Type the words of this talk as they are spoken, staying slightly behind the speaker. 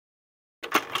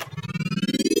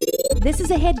This is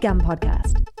a HeadGum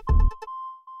podcast.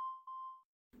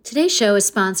 Today's show is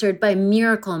sponsored by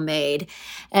Miracle Made.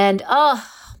 And oh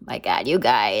my God, you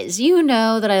guys, you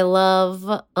know that I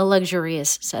love a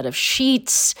luxurious set of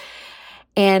sheets.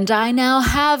 And I now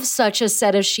have such a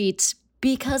set of sheets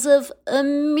because of a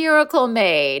Miracle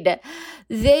Made.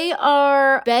 They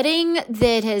are bedding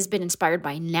that has been inspired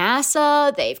by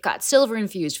NASA. They've got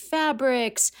silver-infused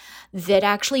fabrics that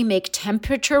actually make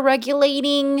temperature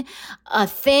regulating a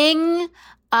thing.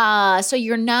 So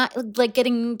you're not like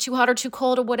getting too hot or too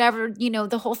cold or whatever, you know,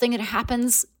 the whole thing that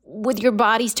happens with your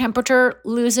body's temperature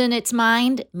losing its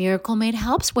mind. Miracle Made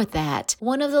helps with that.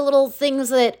 One of the little things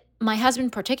that my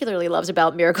husband particularly loves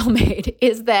about Miracle Made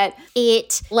is that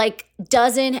it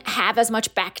doesn't have as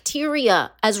much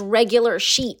bacteria as regular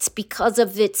sheets because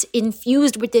of it's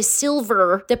infused with this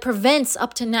silver that prevents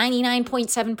up to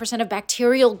 99.7% of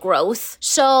bacterial growth.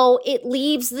 So it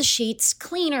leaves the sheets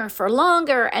cleaner for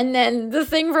longer. And then the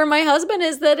thing for my husband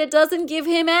is that it doesn't give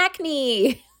him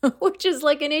acne, which is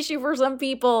like an issue for some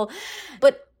people.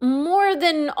 But more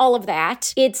than all of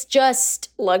that, it's just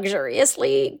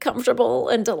luxuriously comfortable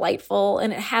and delightful,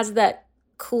 and it has that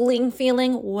cooling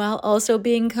feeling while also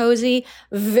being cozy.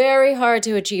 Very hard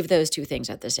to achieve those two things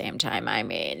at the same time. I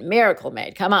mean, Miracle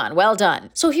Made, come on, well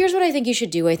done. So here's what I think you should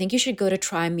do. I think you should go to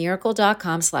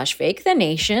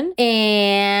trymiracle.com/fakethenation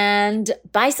and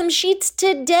buy some sheets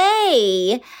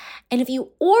today. And if you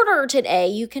order today,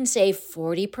 you can save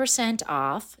 40%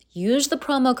 off. Use the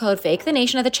promo code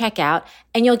FAKETHENATION at the checkout,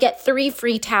 and you'll get 3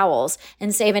 free towels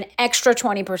and save an extra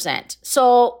 20%.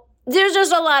 So there's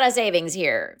just a lot of savings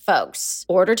here, folks.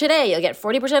 Order today. You'll get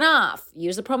 40% off.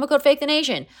 Use the promo code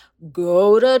FAKETHENATION.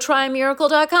 Go to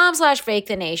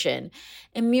trymiracle.com/FakeTheNation.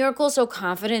 And Miracle's so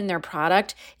confident in their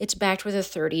product, it's backed with a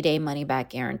 30-day money-back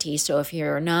guarantee. So if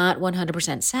you're not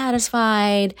 100%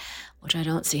 satisfied, which I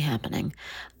don't see happening,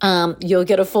 you'll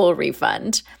get a full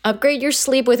refund. Upgrade your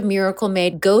sleep with Miracle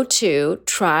Made. Go to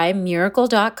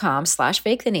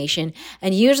trymiracle.com/FakeTheNation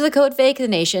and use the code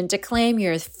FakeTheNation to claim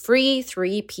your free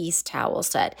 3-piece towel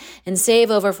set and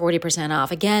save over 40%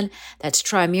 off. Again, that's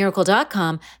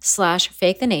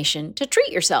trymiracle.com/FakeTheNation to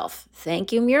treat yourself.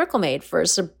 Thank you, Miracle Made, for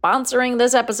sponsoring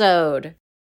this episode.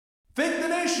 Fake the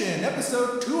Nation,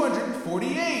 episode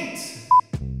 248.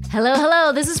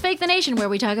 Hello. This is Fake the Nation, where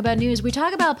we talk about news, we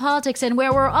talk about politics, and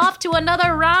where we're off to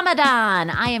another Ramadan.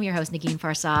 I am your host, Negin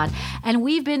Farsad, and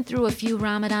we've been through a few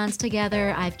Ramadans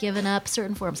together. I've given up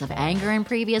certain forms of anger in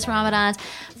previous Ramadans.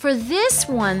 For this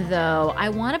one, though,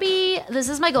 this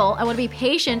is my goal, I want to be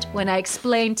patient when I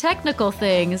explain technical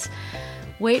things.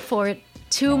 Wait for it.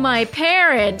 To my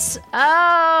parents.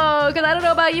 Oh, because I don't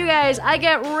know about you guys. I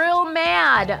get real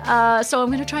mad. So I'm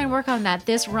going to try and work on that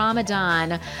this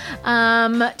Ramadan.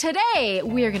 Today,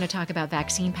 we are going to talk about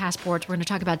vaccine passports. We're going to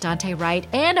talk about Dante Wright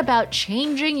and about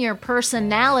changing your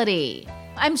personality.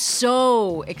 I'm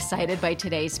so excited by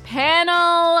today's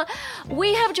panel.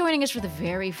 We have joining us for the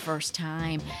very first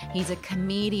time. He's a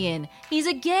comedian. He's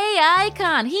a gay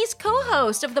icon. He's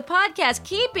co-host of the podcast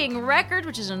Keeping Record,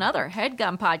 which is another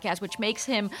HeadGum podcast, which makes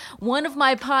him one of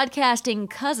my podcasting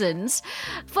cousins.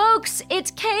 Folks,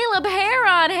 it's Caleb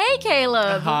Hearon. Hey,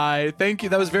 Caleb. Hi. Thank you.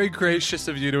 That was very gracious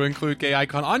of you to include gay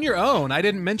icon on your own. I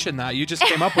didn't mention that. You just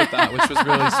came up with that, which was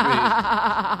really sweet.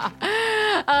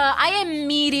 I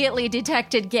immediately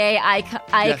detected gay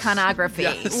iconography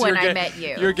when I met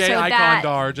you. Your gay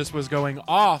icon just was going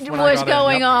off. It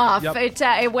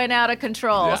went out of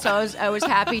control. Yeah. So I was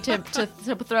happy to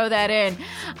throw that in.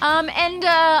 And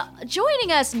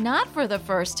joining us, not for the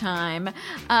first time,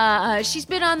 she's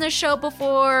been on the show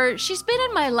before. She's been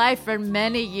in my life for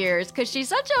many years because she's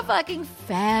such a fucking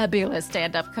fabulous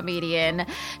stand-up comedian.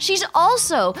 She's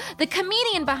also the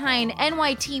comedian behind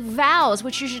NYT Vows,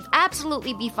 which you should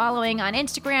absolutely be following on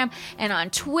Instagram and on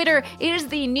Twitter. It is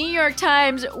the New York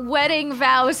Times wedding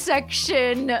vows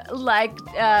section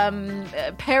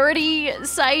parody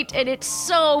site, and it's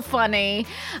so funny.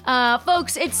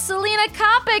 Folks, it's Selena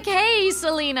Coppock. Hey,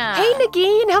 Selena. Hey,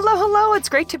 Negin. Hello. It's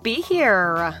great to be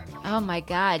here. Oh my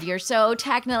God, you're so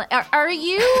technical. Are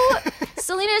you?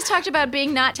 Selena has talked about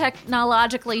being not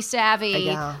technologically savvy.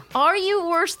 Yeah. Are you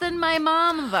worse than my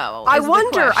mom, though? I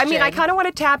wonder. I mean, I kind of want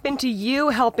to tap into you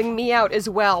helping me out as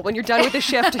well. When you're done with the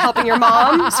shift, helping your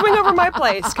mom, swing over my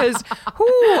place. Because,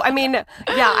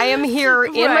 I am here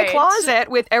in my closet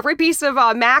with every piece of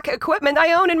Mac equipment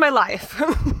I own in my life.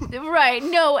 Right.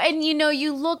 No, and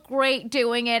you look great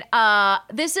doing it.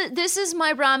 This is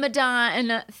my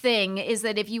Ramadan thing, is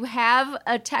that if you have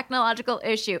a technological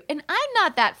issue, and I'm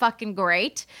not that fucking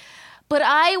great, but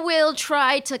I will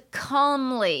try to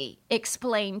calmly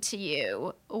explain to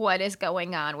you what is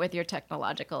going on with your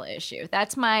technological issue.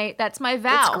 That's my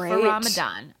vow for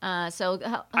Ramadan. So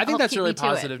I think that's really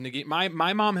positive, Nikki.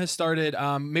 My mom has started.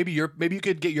 Maybe you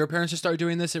could get your parents to start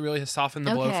doing this. It really has softened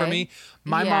the blow for me.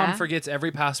 My mom forgets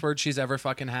every password she's ever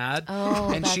fucking had,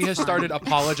 and she has started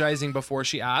apologizing before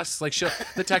she asks. Like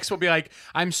the text will be like,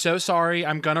 "I'm so sorry.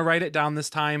 I'm gonna write it down this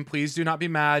time. Please do not be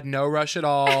mad. No rush at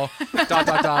all. ...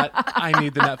 I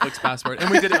need the Netflix password." And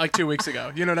we did it like 2 weeks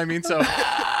ago. You know what I mean? So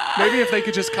maybe if they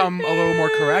could just come a little more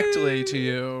correctly to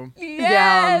you.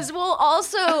 Yes. Yeah. Well,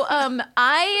 also,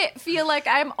 I feel like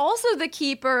I'm also the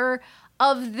keeper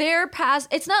of their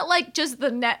it's not like just the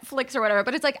Netflix or whatever,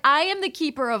 but it's like I am the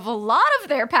keeper of a lot of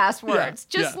their passwords,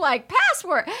 like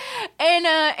password.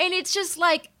 And it's just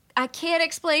like, I can't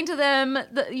explain to them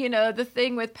the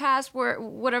thing with password,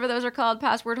 whatever those are called,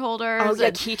 password holders. Oh, yeah,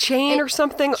 keychain or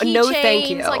something? No, thank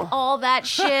you. Like all that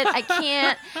shit. I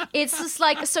can't. It's just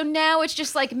like, so now it's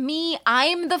just like me.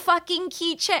 I'm the fucking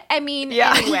keychain. I mean,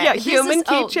 anyway, human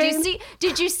keychain.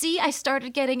 Did you see? I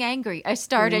started getting angry.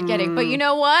 But you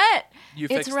know what?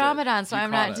 It's Ramadan, so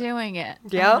I'm not doing it.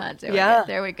 Yeah. I'm not doing it.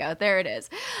 There we go. There it is.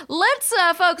 Let's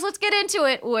get into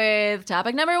it with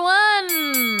topic number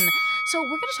 1. So we're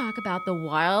going to talk about the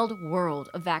wild world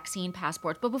of vaccine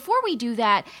passports. But before we do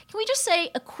that, can we just say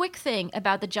a quick thing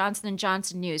about the Johnson &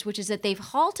 Johnson news, which is that they've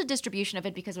halted distribution of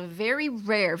it because of a very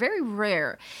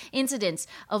rare incidence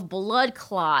of blood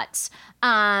clots.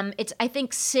 It's, I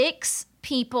think, 6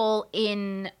 people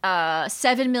in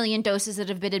 7 million doses that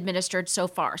have been administered so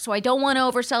far. So I don't want to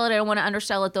oversell it. I don't want to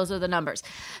undersell it. Those are the numbers.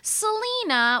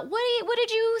 Selena, what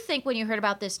did you think when you heard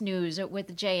about this news with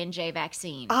the J&J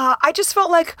vaccine? I just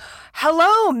felt like,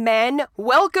 hello, men.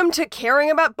 Welcome to caring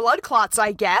about blood clots,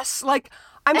 I guess. Like,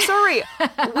 I'm sorry.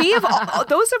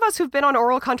 Those of us who've been on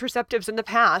oral contraceptives in the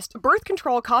past, birth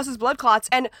control causes blood clots.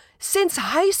 And since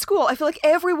high school, I feel like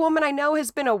every woman I know has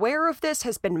been aware of this,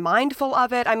 has been mindful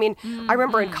of it. I mean, I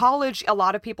remember in college, a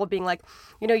lot of people being like,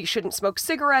 you shouldn't smoke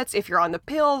cigarettes if you're on the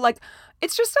pill. Like,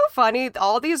 it's just so funny,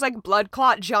 all these like blood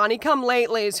clot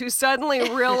Johnny-come-latelys who suddenly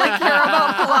really care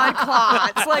about blood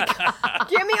clots. Like,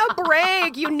 give me a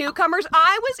break, you newcomers.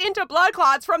 I was into blood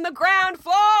clots from the ground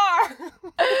floor.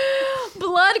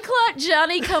 Blood clot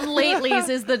Johnny-come-latelys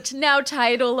is the now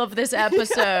title of this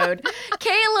episode.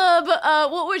 Caleb,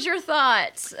 what was your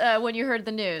thoughts when you heard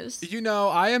the news?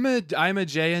 I'm a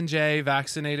J&J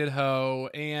vaccinated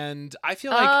hoe, and I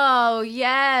feel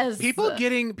like people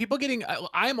getting.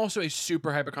 I am also a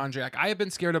super hypochondriac. I have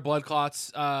been scared of blood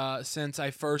clots since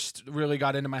I first really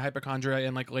got into my hypochondria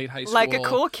in like late high school. Like a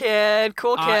cool kid.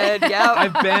 Yeah,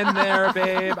 I've been there,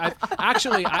 babe.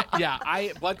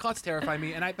 Blood clots terrify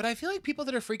me, but I feel like people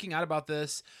that are freaking out about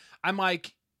this, I'm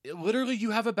like, literally,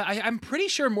 you have I'm pretty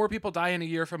sure more people die in a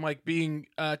year from like being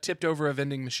tipped over a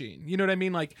vending machine. You know what I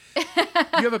mean? Like,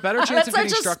 you have a better chance of getting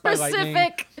struck by lightning.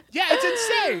 Yeah, it's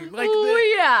insane. Like,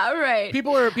 right.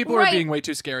 People are being way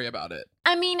too scary about it.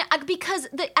 I mean, because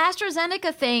the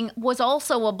AstraZeneca thing was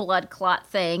also a blood clot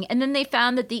thing, and then they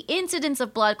found that the incidence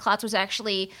of blood clots was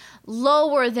actually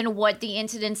lower than what the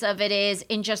incidence of it is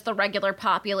in just the regular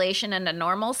population in a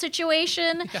normal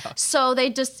situation. Yeah. So they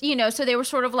just, so they were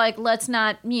sort of like, let's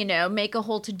not, make a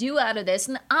whole to-do out of this.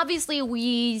 And obviously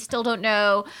we still don't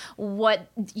know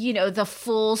what, the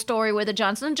full story with the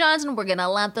Johnson & Johnson. We're going to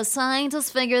let the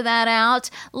scientists figure that out.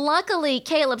 Luckily,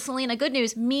 Caleb, Selena, good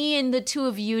news, me and the two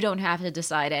of you don't have to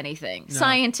decide anything. No.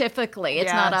 Scientifically,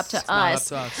 it's not up to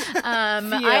us. I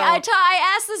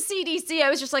asked the CDC, I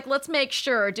was just like, let's make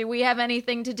sure. Do we have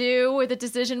anything to do with the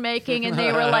decision making? And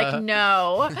they were like,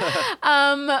 no.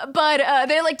 But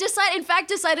they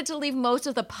decided to leave most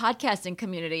of the podcasting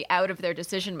community out of their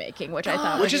decision making, which I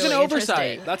thought was is really an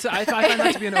oversight. I find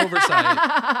that to be an oversight.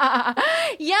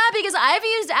 Yeah, because I've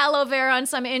used aloe vera on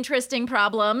some interesting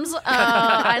problems, and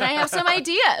I have some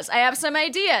ideas.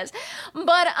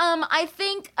 But I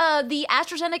think the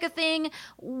AstraZeneca thing,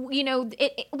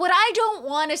 what I don't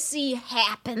want to see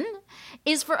happen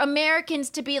is for Americans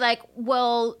to be like,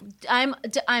 well, I'm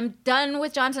done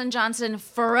with Johnson & Johnson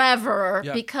forever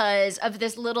because of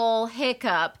this little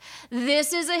hiccup.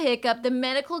 This is a hiccup. The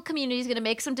medical community is going to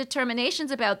make some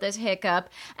determinations about this hiccup.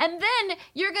 And then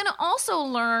you're going to also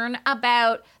learn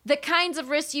about the kinds of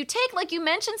risks you take, like you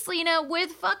mentioned, Selena,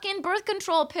 with fucking birth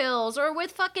control pills or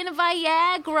with fucking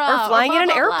Viagra. Or flying in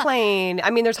an airplane. I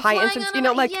mean, there's high incidence,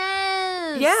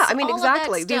 Yes. Yeah, I mean,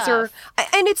 exactly. These are,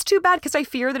 and it's too bad because I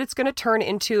fear that it's going to turn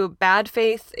into bad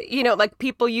faith, like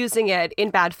people using it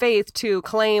in bad faith to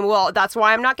claim, well, that's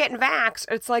why I'm not getting vaxxed.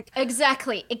 It's like.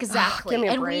 Exactly. Give me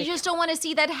a and break. we just don't want to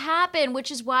see that happen,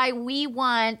 which is why we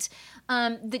want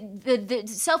the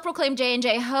self-proclaimed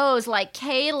J&J hoes like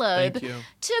Caleb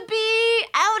to be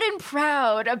out and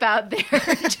proud about their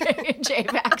J&J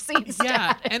vaccine status.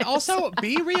 Yeah, and also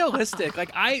be realistic.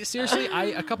 Like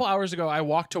a couple hours ago, I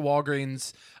walked to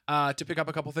Walgreens to pick up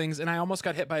a couple things, and I almost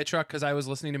got hit by a truck because I was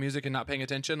listening to music and not paying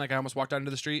attention. Like I almost walked out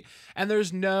into the street, and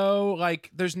there's no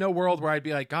world where I'd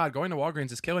be like, God, going to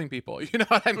Walgreens is killing people. You know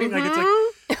what I mean? Like it's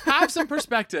like, have some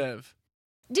perspective.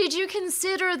 Did you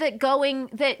consider that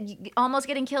almost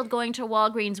getting killed going to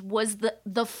Walgreens was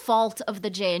the fault of the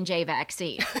J&J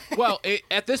vaccine? Well,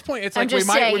 at this point, it's like we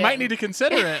might need to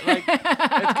consider it. Like it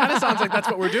kind of sounds like that's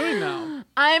what we're doing now.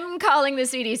 I'm calling the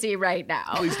CDC right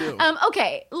now. Please do.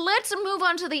 Okay, let's move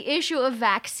on to the issue of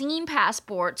vaccine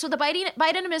passport. So the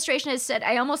Biden administration has said,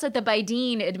 I almost said the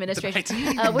Biden administration,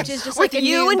 which is just like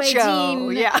you and Biden. Joe.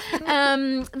 Yeah.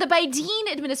 The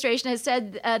Biden administration has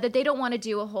said that they don't want to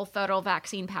do a whole federal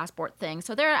vaccine passport thing.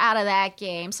 So they're out of that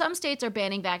game. Some states are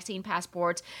banning vaccine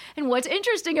passports. And what's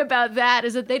interesting about that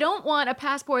is that they don't want a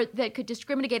passport that could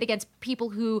discriminate against people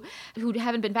who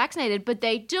haven't been vaccinated, but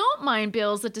they don't mind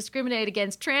bills that discriminate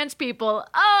against trans people.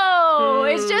 Oh,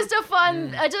 it's just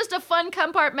a fun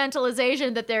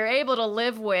compartmentalization that they're able to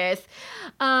live with.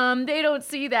 They don't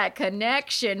see that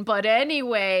connection. But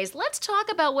anyways, let's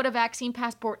talk about what a vaccine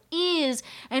passport is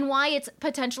and why it's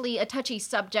potentially a touchy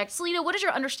subject. Selena, what is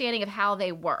your understanding of how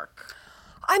they work?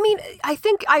 I mean, I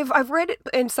think I've read it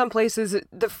in some places.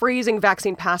 The phrasing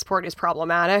vaccine passport is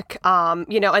problematic, and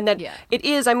then it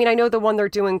is. I mean, I know the one they're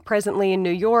doing presently in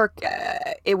New York,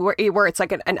 where it's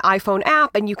like an iPhone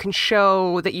app, and you can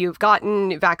show that you've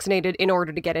gotten vaccinated in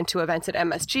order to get into events at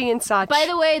MSG and such. By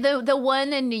the way, the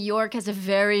one in New York has a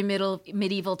very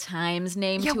medieval times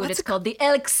name to it. It's called the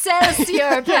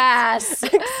Excelsior Pass.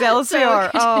 Excelsior.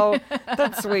 Oh,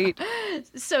 that's sweet.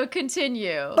 So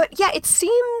continue. But yeah, it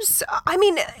seems. I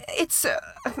mean, it's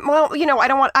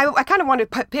I kind of want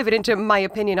to pivot into my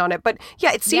opinion on it, but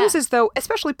yeah, it seems as though,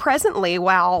 especially presently,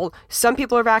 while some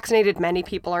people are vaccinated, many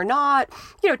people are not,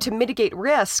 to mitigate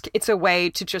risk, it's a way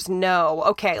to just know,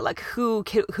 okay, like who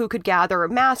could gather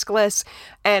maskless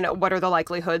and what are the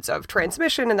likelihoods of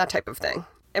transmission and that type of thing.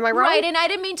 Am I right? Right, and I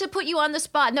didn't mean to put you on the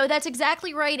spot. No, that's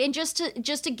exactly right. And just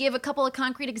to give a couple of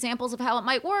concrete examples of how it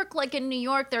might work, like in New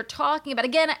York, they're talking about,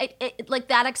 again, like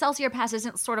that Excelsior Pass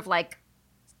isn't sort of like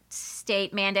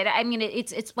state mandate. I mean,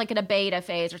 it's like in a beta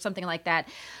phase or something like that.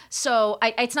 So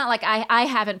it's not like I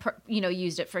haven't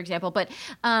used it, for example. But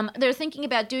they're thinking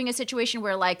about doing a situation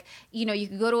where, like, you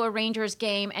could go to a Rangers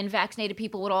game and vaccinated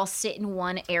people would all sit in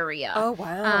one area. Oh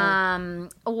wow.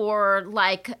 Or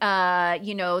like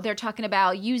they're talking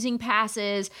about using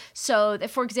passes. So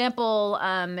that, for example,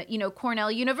 Cornell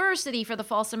University for the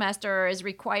fall semester is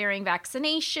requiring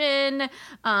vaccination,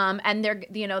 and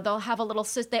they'll have a little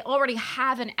they already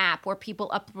have an app where people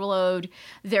upload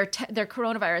their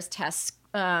coronavirus tests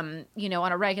on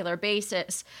a regular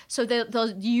basis. So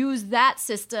they'll use that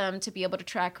system to be able to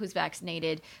track who's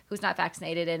vaccinated, who's not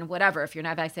vaccinated, and whatever. If you're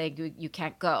not vaccinated, you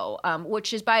can't go,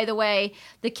 which is, by the way,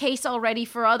 the case already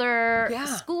for other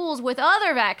schools with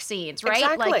other vaccines, right?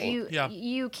 Exactly. Like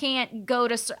you can't go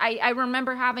to, I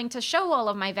remember having to show all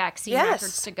of my vaccine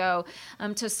records to go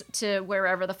to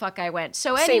wherever the fuck I went.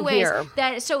 So anyways,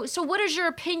 so what is your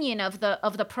opinion of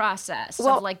the process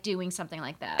of like doing something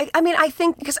like that? I mean, I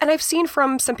think, and I've seen from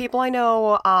some people I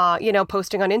know,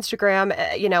 posting on Instagram,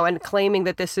 and claiming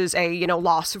that this is a,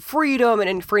 loss of freedom and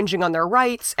infringing on their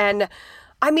rights. And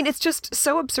I mean, it's just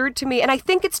so absurd to me. And I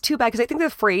think it's too bad because I think the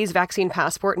phrase vaccine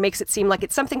passport makes it seem like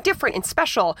it's something different and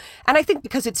special. And I think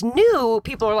because it's new,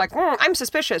 people are like, I'm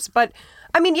suspicious. But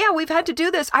I mean, yeah, we've had to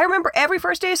do this. I remember every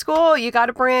first day of school, you got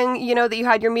to bring, that you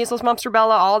had your measles, mumps,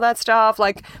 rubella, all that stuff,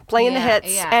 like playing the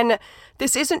hits. Yeah. And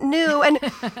this isn't new. And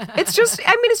it's just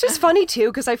funny, too,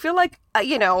 because I feel like,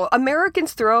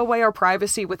 Americans throw away our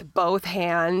privacy with both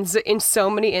hands in so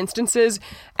many instances.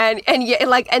 And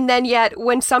yet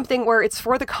when something where it's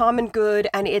for the common good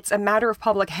and it's a matter of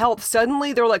public health,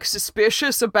 suddenly they're like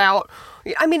suspicious about,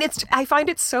 I find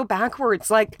it so backwards.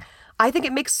 Like, I think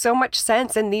it makes so much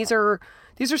sense. And these are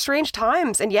strange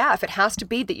times. And yeah, if it has to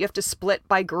be that you have to split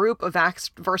by group of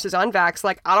vaxxed versus unvaxxed,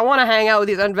 like, I don't want to hang out with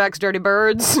these unvaxxed dirty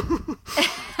birds.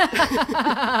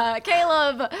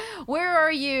 Caleb, where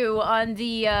are you on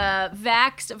the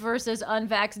vaxxed versus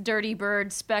unvaxxed dirty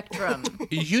bird spectrum?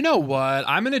 You know what?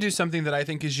 I'm going to do something that I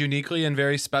think is uniquely and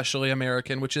very specially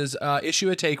American, which is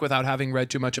issue a take without having read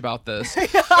too much about this. I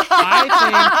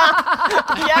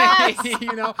think,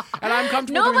 and I'm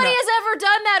comfortable. Nobody doing that. has ever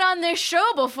done that on this show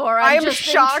before. I'm just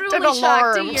shocked and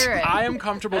alarmed. To hear it. I am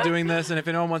comfortable doing this, and if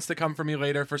anyone wants to come for me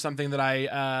later for something that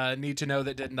I need to know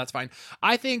that didn't, that's fine.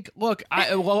 I think, look,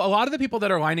 a lot of the people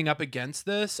that are lining up against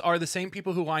this are the same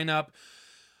people who line up.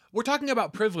 We're talking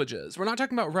about privileges. We're not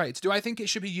talking about rights. Do I think it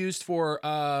should be used for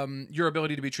your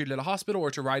ability to be treated at a hospital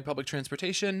or to ride public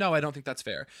transportation? No, I don't think that's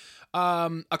fair.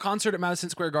 A concert at Madison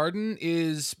Square Garden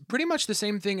is pretty much the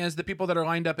same thing as the people that are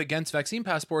lined up against vaccine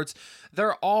passports.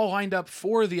 They're all lined up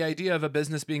for the idea of a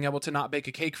business being able to not bake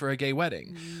a cake for a gay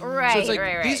wedding. Right, so it's like,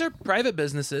 right. These are private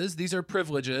businesses. These are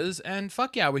privileges. And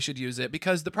fuck yeah, we should use it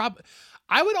because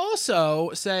I would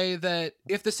also say that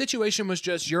if the situation was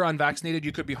just you're unvaccinated,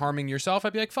 you could be harming yourself.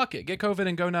 I'd be like, fuck it, get COVID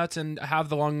and go nuts and have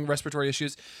the lung respiratory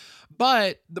issues.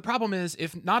 But the problem is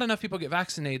if not enough people get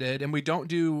vaccinated and we don't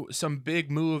do some big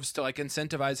moves to like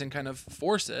incentivize and kind of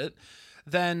force it,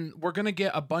 then we're going to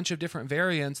get a bunch of different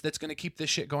variants that's going to keep this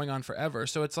shit going on forever.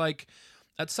 So it's like,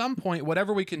 at some point,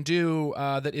 whatever we can do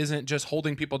that isn't just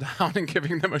holding people down and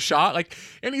giving them a shot, like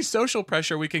any social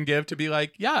pressure we can give to be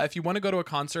like, yeah, if you want to go to a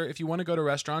concert, if you want to go to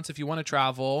restaurants, if you want to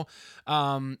travel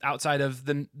outside of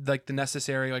the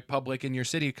necessary like public in your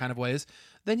city kind of ways,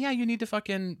 then yeah, you need to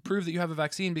fucking prove that you have a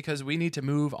vaccine because we need to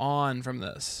move on from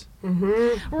this.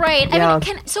 Mm-hmm. Right. Yeah. I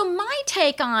mean, so my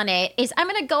take on it is I'm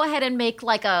going to go ahead and make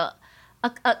like an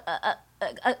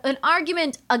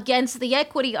argument against the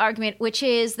equity argument, which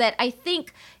is that I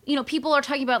think, people are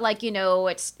talking about like,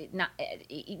 it's not,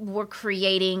 we're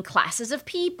creating classes of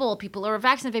people who are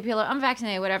vaccinated, people who are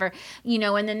unvaccinated, whatever,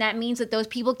 and then that means that those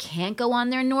people can't go on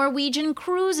their Norwegian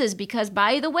cruises because,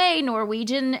 by the way,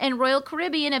 Norwegian and Royal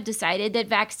Caribbean have decided that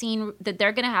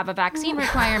they're going to have a vaccine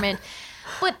requirement.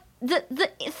 But the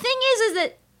thing is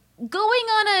that going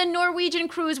on a Norwegian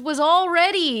cruise was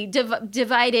already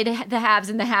divided the haves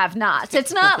and the have-nots.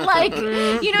 It's not like, what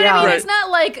I mean? Right. It's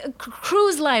not like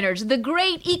cruise liners, the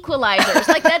great equalizers.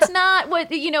 Like, that's not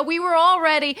what, we were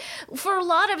already, for a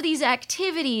lot of these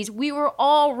activities, we were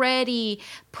already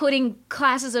putting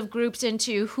classes of groups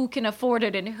into who can afford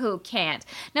it and who can't.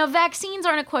 Now, vaccines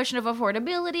aren't a question of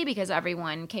affordability because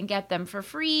everyone can get them for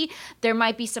free. There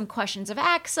might be some questions of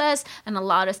access, and a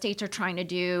lot of states are trying to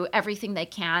do everything they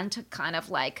can to kind of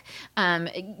like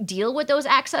deal with those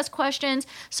access questions.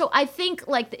 So I think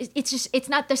like it's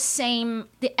not the same.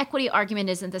 The equity argument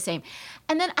isn't the same.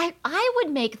 And then I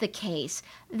would make the case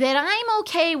that I'm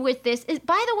okay with this.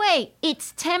 By the way,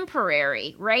 it's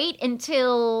temporary, right?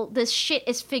 Until this shit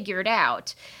is figured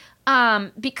out.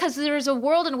 Because there's a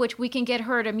world in which we can get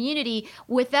herd immunity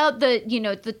without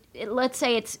let's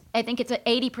say I think it's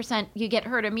 80% you get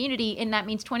herd immunity, and that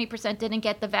means 20% didn't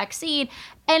get the vaccine.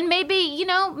 And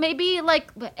maybe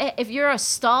like if you're a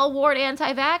stalwart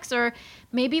anti-vaxxer,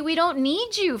 maybe we don't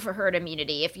need you for herd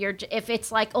immunity. If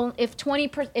it's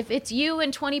you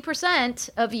and 20%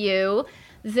 of you,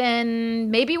 then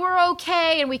maybe we're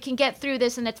okay and we can get through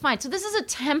this and it's fine. So this is a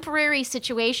temporary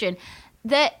situation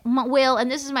that will,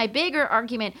 and this is my bigger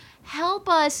argument, help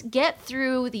us get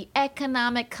through the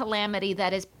economic calamity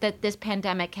that this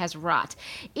pandemic has wrought.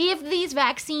 If these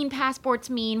vaccine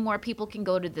passports mean more people can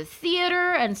go to the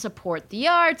theater and support the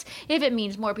arts, if it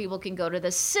means more people can go to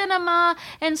the cinema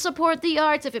and support the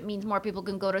arts, if it means more people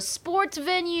can go to sports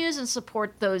venues and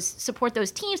support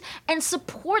those teams, and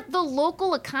support the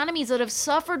local economies that have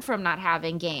suffered from not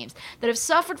having games, that have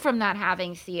suffered from not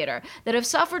having theater, that have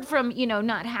suffered from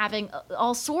not having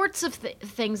all sorts of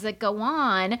things that go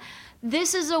on.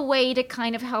 This is a way to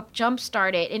kind of help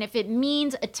jumpstart it. And if it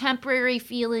means a temporary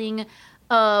feeling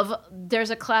of there's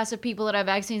a class of people that have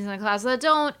vaccines and a class that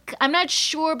don't, I'm not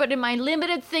sure, but in my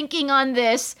limited thinking on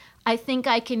this, I think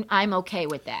I'm okay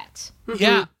with that.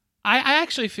 Yeah. I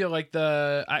actually feel like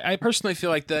I personally feel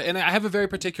like and I have a very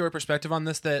particular perspective on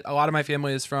this, that a lot of my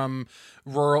family is from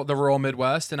the rural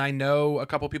Midwest, and I know a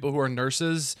couple people who are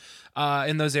nurses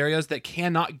in those areas that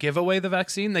cannot give away the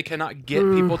vaccine. They cannot get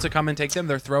people to come and take them.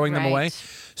 They're throwing them away.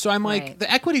 So I'm like,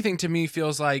 the equity thing to me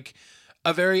feels like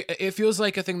it feels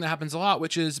like a thing that happens a lot,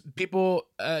 which is people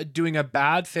doing a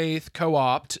bad faith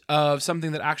co-opt of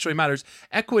something that actually matters.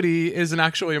 Equity is an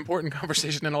actually important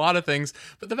conversation in a lot of things,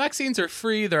 but the vaccines are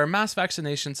free. There are mass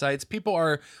vaccination sites. People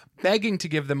are begging to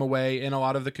give them away in a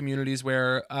lot of the communities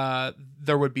where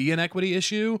there would be an equity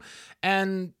issue,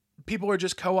 and people are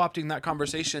just co-opting that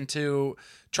conversation to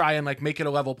try and like make it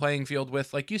a level playing field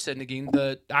with, like you said, Nagin,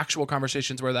 the actual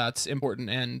conversations where that's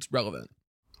important and relevant.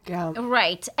 Yeah.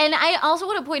 Right. And I also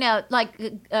want to point out,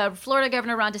 Florida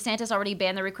Governor Ron DeSantis already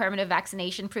banned the requirement of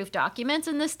vaccination-proof documents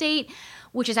in the state,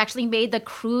 which has actually made the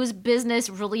cruise business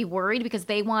really worried because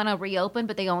they want to reopen,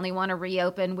 but they only want to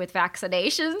reopen with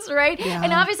vaccinations, right? Yeah.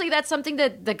 And obviously that's something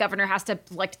that the governor has to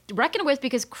reckon with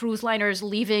because cruise liners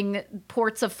leaving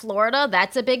ports of Florida,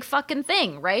 that's a big fucking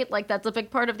thing, right? Like that's a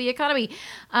big part of the economy.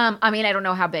 I mean, I don't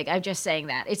know how big. I'm just saying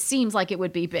that. It seems like it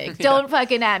would be big. Don't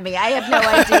fucking at me. I have no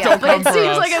idea. But it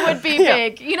seems like it would be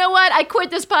big. You know what? I quit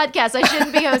this podcast. I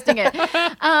shouldn't be hosting it.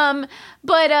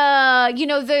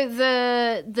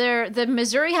 The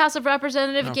Missouri House of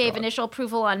Representatives gave initial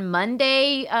approval on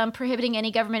Monday, prohibiting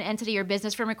any government entity or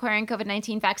business from requiring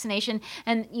COVID-19 vaccination.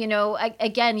 And,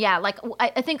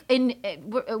 I think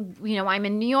I'm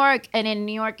in New York, and in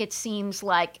New York, it seems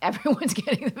like everyone's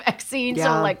getting the vaccine. Yeah.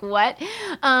 So, what?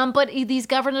 But these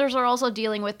governors are also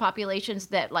dealing with populations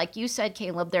that, like you said,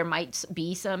 Caleb, there might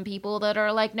be some people that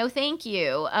are like, no, thank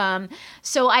you.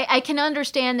 So I can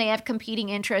understand they have competing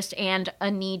interest and a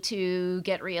need to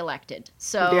get reelected.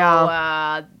 So,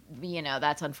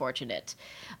 that's unfortunate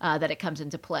that it comes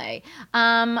into play.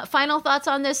 Final thoughts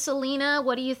on this, Selena?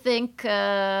 What do you think?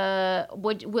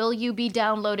 Will you be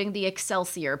downloading the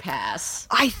Excelsior Pass?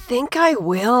 I think I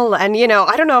will. And,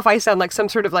 I don't know if I sound like some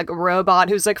sort of robot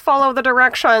who's follow the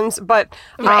directions, but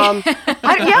right.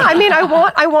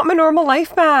 I want my normal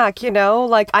life back,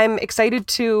 I'm excited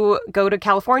to go to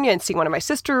California and see one of my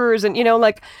sisters and,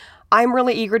 I'm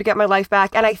really eager to get my life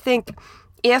back. And I think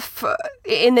if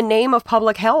in the name of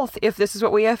public health, if this is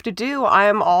what we have to do,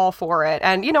 I'm all for it.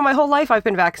 And, my whole life I've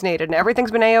been vaccinated and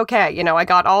everything's been A-okay. I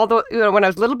got all the, when I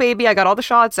was a little baby, I got all the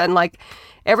shots and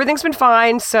everything's been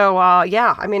fine. So, I'm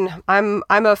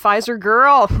a Pfizer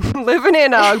girl living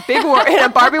in a in a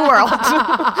Barbie world.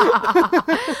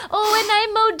 Oh, and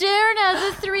I'm Moderna.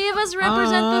 The three of us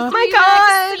represent the three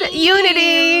vaccines.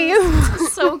 Unity.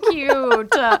 So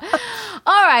cute.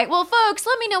 All right. Well, folks,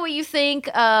 let me know what you think.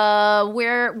 By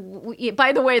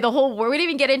the way, the whole world, we didn't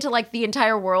even get into the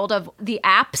entire world of the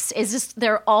apps. Is just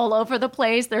they're all over the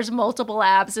place. There's multiple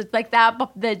apps. It's like that.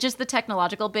 But just the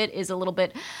technological bit is a little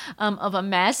bit of a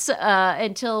mess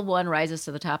until one rises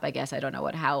to the top. I guess I don't know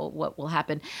what will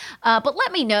happen. But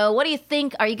let me know. What do you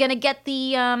think? Are you going to get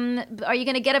Are you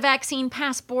going to get a vaccine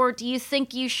passport? Do you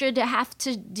think you should have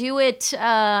to do it?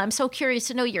 I'm so curious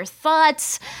to know your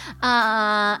thoughts.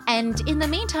 And in the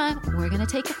meantime, we're going to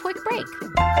take a quick break.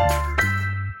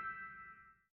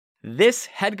 This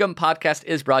HeadGum podcast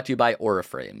is brought to you by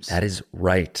Auraframes. That is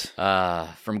right.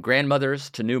 From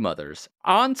grandmothers to new mothers,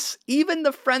 aunts, even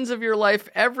the friends of your life,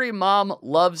 every mom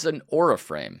loves an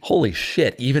Auraframe. Holy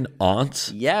shit, even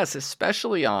aunts? Yes,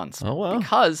 especially aunts. Oh, wow.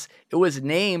 Because it was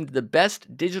named the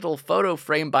best digital photo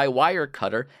frame by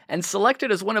Wirecutter and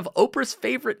selected as one of Oprah's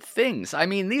favorite things. I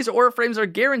mean, these Auraframes are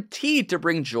guaranteed to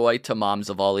bring joy to moms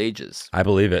of all ages. I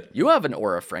believe it. You have an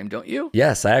Auraframe, don't you?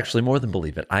 Yes, I actually more than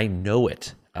believe it. I know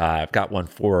it. I've got one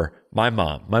for my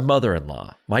mom, my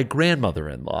mother-in-law, my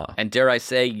grandmother-in-law. And dare I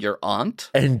say, your aunt?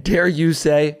 And dare you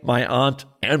say, my aunt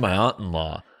and my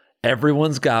aunt-in-law.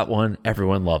 Everyone's got one.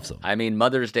 Everyone loves them. I mean,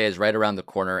 Mother's Day is right around the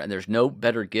corner, and there's no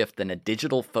better gift than a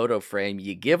digital photo frame.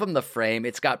 You give them the frame.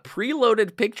 It's got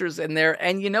preloaded pictures in there,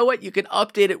 and you know what? You can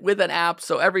update it with an app,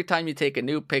 so every time you take a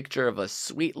new picture of a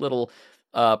sweet little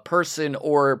person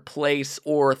or place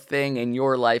or thing in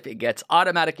your life, it gets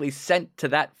automatically sent to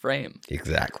that frame.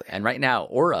 Exactly. And right now,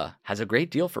 Aura has a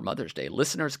great deal for Mother's Day.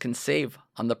 Listeners can save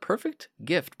on the perfect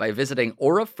gift by visiting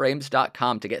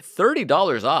auraframes.com to get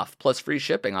 $30 off plus free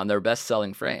shipping on their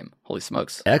best-selling frame. Holy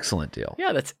smokes. Excellent deal.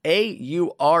 Yeah, that's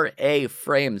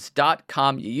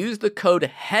auraframes.com. You use the code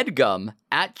HEADGUM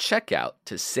at checkout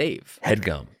to save.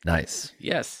 HeadGum. Nice.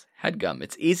 Yes. HeadGum.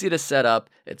 It's easy to set up.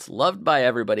 It's loved by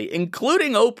everybody,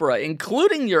 including Oprah,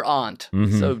 including your aunt.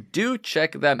 Mm-hmm. So do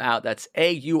check them out. That's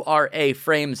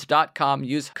auraframes.com.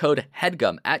 Use code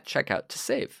HEADGUM at checkout to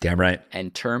save. Damn right.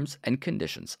 And terms and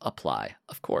conditions apply,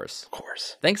 of course. Of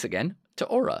course. Thanks again to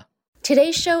Aura.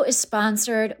 Today's show is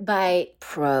sponsored by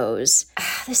Prose.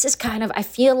 This is I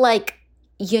feel like,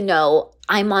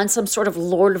 I'm on some sort of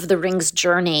Lord of the Rings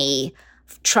journey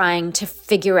trying to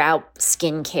figure out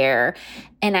skincare.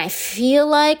 And I feel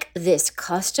like this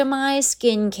customized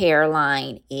skincare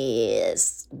line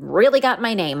is really got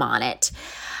my name on it.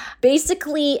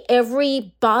 Basically,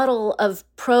 every bottle of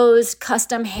Prose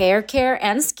custom hair care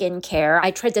and skincare, I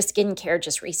tried the skincare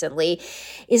just recently,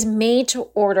 is made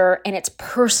to order and it's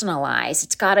personalized.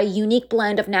 It's got a unique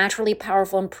blend of naturally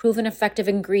powerful and proven effective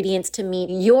ingredients to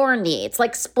meet your needs,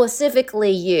 like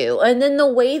specifically you. And then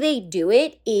the way they do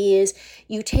it is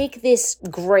you take this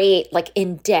great, like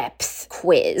in-depth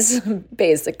quiz,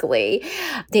 basically.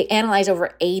 They analyze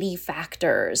over 80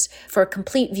 factors for a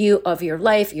complete view of your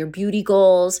life, your beauty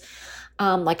goals.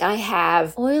 Like I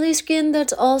have oily skin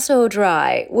that's also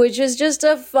dry, which is just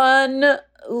a fun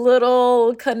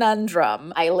little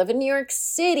conundrum. I live in New York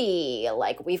City.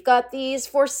 Like we've got these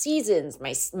 4 seasons.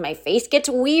 My face gets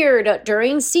weird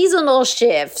during seasonal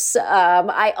shifts.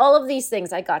 All of these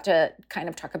things I got to kind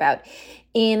of talk about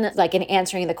in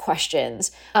answering the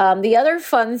questions. The other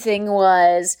fun thing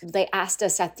was they asked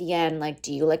us at the end, like,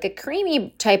 do you like a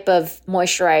creamy type of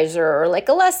moisturizer or like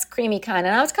a less creamy kind?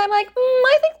 And I was kind of like,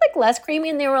 I think like less creamy.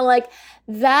 And they were like,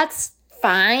 that's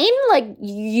fine. Like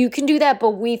you can do that, but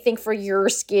we think for your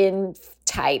skin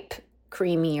type,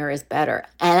 creamier is better.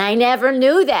 And I never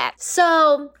knew that.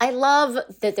 So I love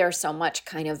that there's so much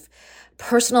kind of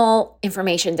personal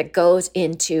information that goes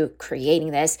into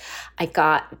creating this. I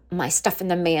got my stuff in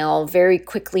the mail very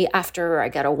quickly after. I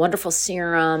got a wonderful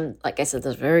serum. Like I said,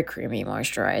 this very creamy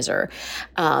moisturizer.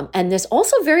 And this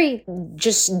also very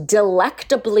just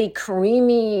delectably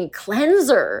creamy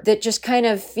cleanser that just kind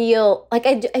of feel like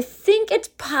I think it's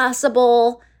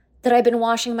possible that I've been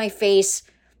washing my face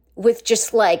with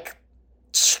just like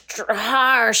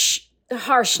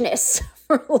harshness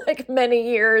for like many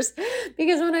years,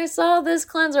 because when I saw this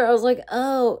cleanser, I was like,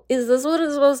 oh, is this what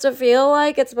it's supposed to feel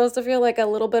like? It's supposed to feel like a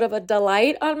little bit of a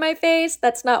delight on my face.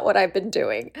 That's not what I've been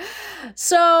doing.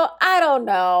 So I don't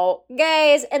know,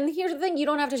 guys. And here's the thing, you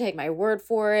don't have to take my word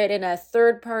for it. In a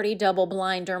third-party,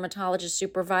 double-blind,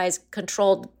 dermatologist-supervised,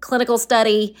 controlled clinical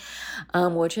study,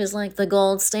 which is like the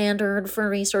gold standard for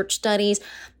research studies,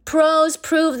 Prose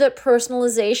prove that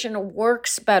personalization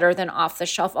works better than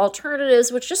off-the-shelf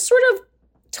alternatives, which just sort of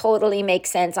totally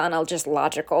makes sense on a just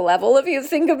logical level. If you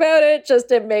think about it,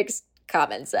 just it makes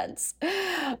common sense.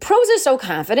 Prose is so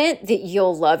confident that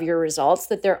you'll love your results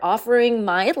that they're offering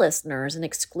my listeners an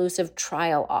exclusive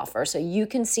trial offer so you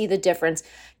can see the difference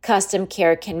custom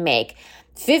care can make.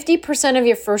 50% of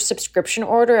your first subscription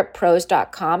order at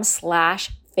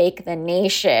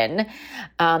prose.com/fakethenation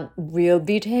will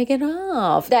be taken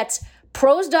off. That's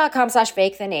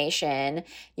prose.com/fakethenation.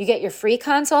 You get your free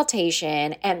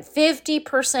consultation and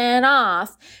 50%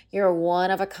 off your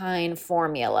one-of-a-kind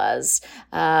formulas.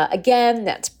 Again,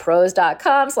 that's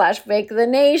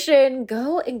prose.com/fakethenation.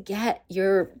 Go and get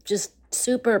your just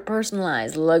super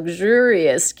personalized,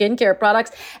 luxurious skincare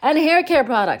products and hair care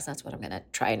products. That's what I'm going to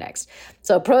try next.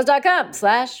 So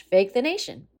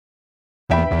prose.com/fakethenation.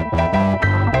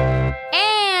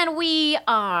 And we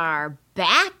are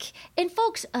back. And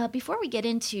folks, before we get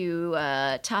into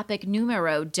topic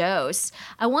numero dos,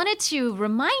 I wanted to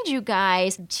remind you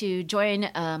guys to join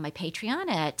my Patreon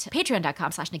at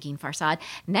patreon.com/Negin Farsad.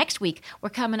 Next week, we're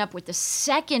coming up with the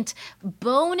second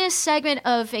bonus segment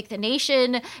of Fake the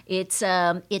Nation. It's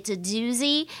a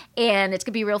doozy, and it's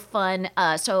going to be real fun.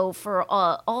 So for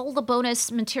all the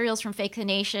bonus materials from Fake the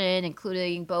Nation,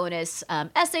 including bonus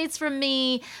essays from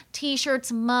me,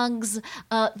 t-shirts, mugs,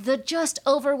 the just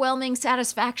overwhelming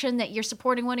satisfaction that you're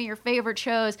supporting one of your favorite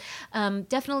shows,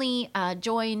 definitely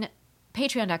join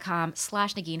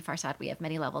patreon.com/Negin Farsad. We have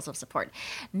many levels of support.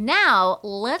 Now,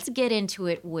 let's get into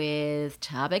it with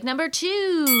topic number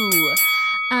 2.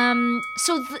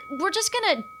 We're just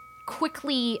going to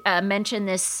quickly mention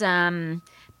this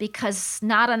because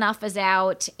not enough is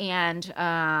out, and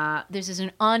this is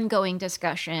an ongoing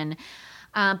discussion.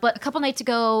 But a couple nights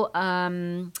ago,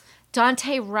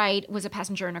 Dante Wright was a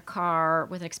passenger in a car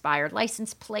with an expired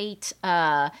license plate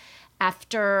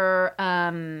after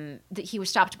he was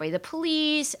stopped by the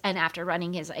police, and after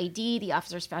running his ID, the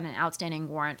officers found an outstanding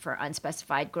warrant for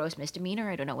unspecified gross misdemeanor.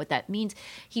 I don't know what that means.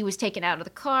 He was taken out of the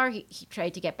car. He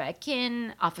tried to get back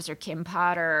in. Officer Kim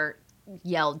Potter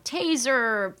yelled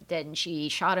taser. Then she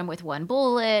shot him with 1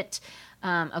 bullet.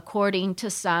 According to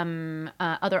some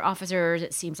other officers,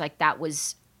 it seems like that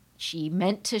was she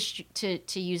meant to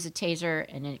use a taser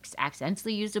and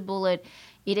accidentally used a bullet.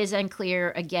 It is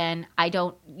unclear. Again, I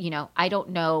don't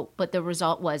know, but the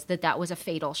result was that was a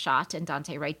fatal shot and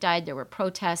Dante Wright died. There were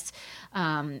protests,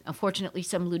 unfortunately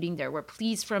some looting. There were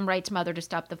pleas from Wright's mother to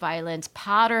stop the violence.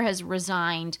 Potter has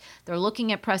resigned. They're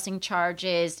looking at pressing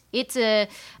charges. It's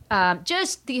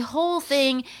just the whole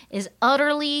thing is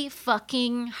utterly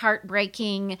fucking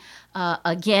heartbreaking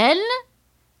again.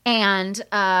 And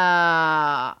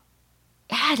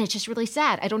God, it's just really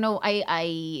sad. I don't know.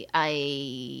 I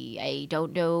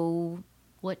don't know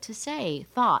what to say.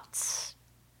 Thoughts?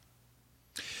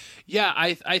 Yeah,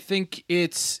 I think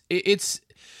it's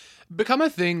become a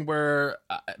thing where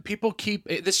people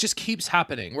this just keeps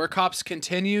happening, where cops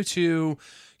continue to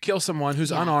kill someone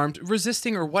who's unarmed,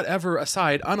 resisting or whatever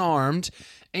aside, unarmed.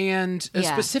 And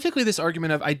specifically this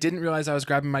argument of, I didn't realize I was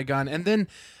grabbing my gun. And then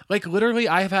like literally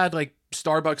I have had like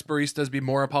Starbucks baristas be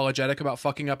more apologetic about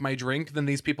fucking up my drink than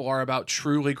these people are about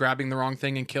truly grabbing the wrong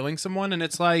thing and killing someone. And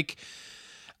it's like,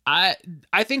 I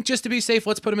think just to be safe,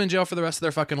 let's put them in jail for the rest of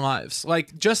their fucking lives.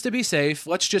 Like, just to be safe,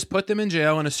 let's just put them in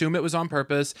jail and assume it was on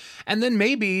purpose. And then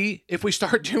maybe if we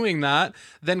start doing that,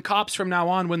 then cops from now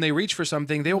on, when they reach for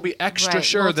something, they will be extra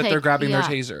sure that they're grabbing their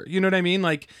taser. You know what I mean?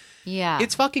 Like,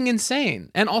 it's fucking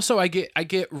insane. And also I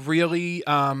get really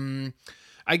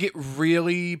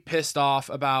pissed off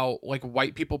about like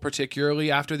white people, particularly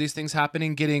after these things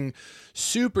happening, getting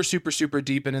super, super, super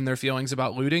deep in their feelings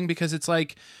about looting, because it's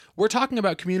like, we're talking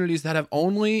about communities that have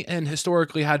only and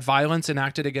historically had violence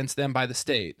enacted against them by the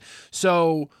state.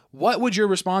 So what would your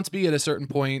response be at a certain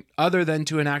point other than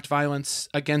to enact violence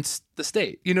against the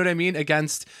state? You know what I mean?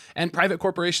 And private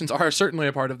corporations are certainly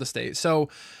a part of the state. So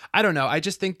I don't know. I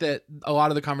just think that a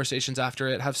lot of the conversations after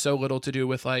it have so little to do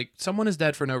with like, someone is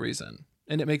dead for no reason.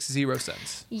 And it makes zero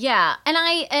sense. Yeah, and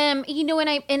I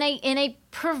I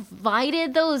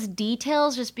provided those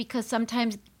details just because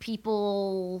sometimes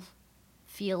people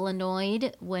feel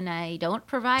annoyed when I don't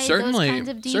provide those kinds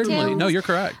of details. Certainly, no, you're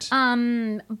correct.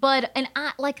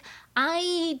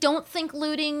 I don't think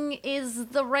looting is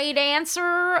the right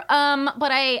answer.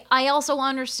 But I also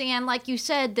understand, like you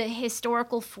said, the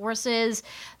historical forces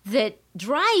that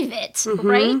drive it,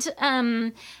 right?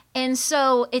 And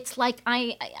so it's like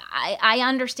I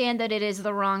understand that it is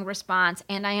the wrong response,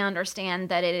 and I understand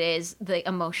that it is the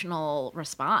emotional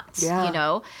response. Yeah. You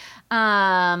know,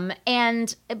 and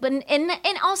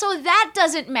also that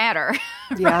doesn't matter.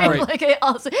 Right? Yeah. Right. Like the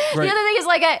other thing is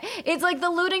like it's like the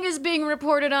looting is being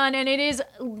reported on, and and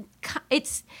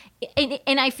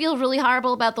I feel really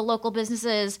horrible about the local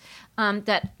businesses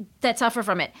that suffer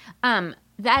from it.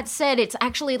 That said, it's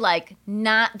actually like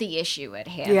not the issue at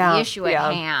hand. Yeah, the issue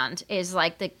at hand is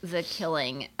like the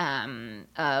killing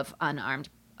of unarmed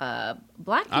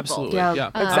black people. Absolutely.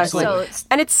 Yeah, Exactly.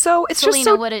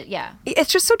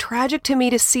 It's just so tragic to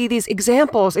me to see these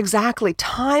examples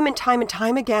time and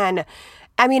time again.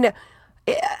 I mean,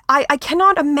 I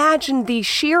cannot imagine the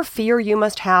sheer fear you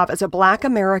must have as a Black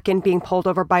American being pulled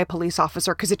over by a police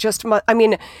officer, because it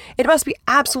must be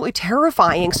absolutely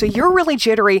terrifying. So you're really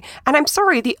jittery. And I'm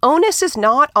sorry, the onus is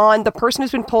not on the person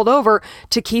who's been pulled over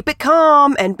to keep it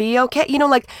calm and be okay. You know,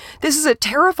 like, this is a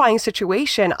terrifying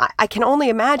situation. I can only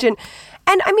imagine.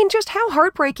 And I mean, just how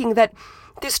heartbreaking that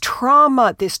this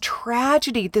trauma, this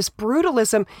tragedy, this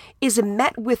brutalism is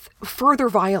met with further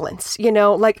violence. You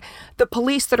know, like the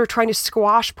police that are trying to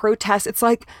squash protests. It's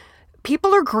like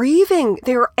people are grieving.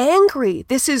 They're angry.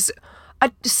 This is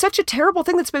such a terrible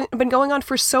thing that's been going on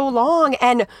for so long,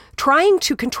 and trying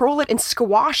to control it and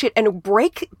squash it and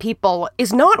break people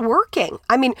is not working.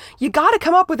 I mean, you got to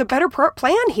come up with a better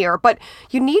plan here, but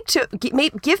you need to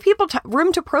give people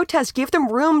room to protest, give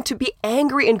them room to be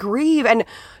angry and grieve, and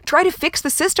try to fix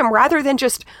the system rather than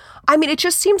just, I mean, it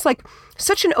just seems like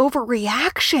such an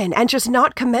overreaction and just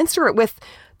not commensurate with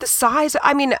the size.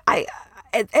 I mean,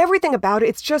 everything about it,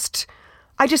 it's just,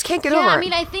 I just can't get over it. Yeah, I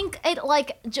mean, I think it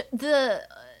like that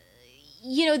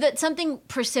something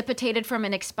precipitated from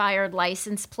an expired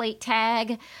license plate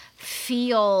tag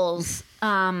feels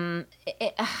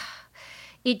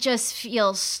it just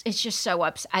feels, it's just so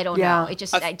I don't know. It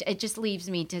just leaves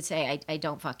me to say I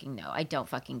don't fucking know. I don't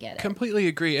fucking get it. Completely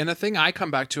agree. And a thing I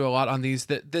come back to a lot on these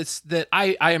that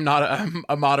I am not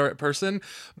a moderate person,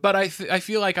 but I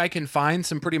feel like I can find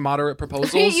some pretty moderate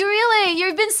proposals.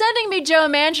 You've been sending me Joe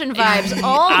Manchin vibes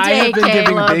all day, I have been Caleb.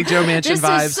 giving big Joe Manchin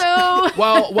vibes. Is so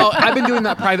well, I've been doing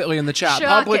that privately in the chat. Shocking.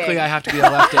 Publicly, I have to be a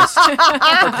leftist for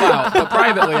clout, but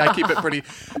privately, I keep it pretty.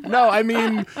 No, I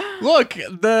mean, look,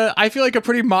 I feel like a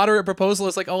pretty moderate proposal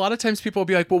is like, a lot of times people will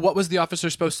be like, well, what was the officer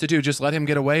supposed to do? Just let him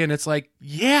get away? And it's like,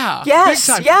 yes, big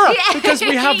time. Yeah. Because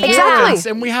we have warrants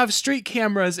and we have street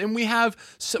cameras and we live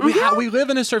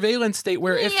in a surveillance state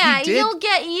where if he did, you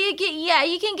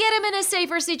can get him in a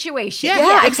safer situation.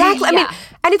 Yeah, exactly. I mean,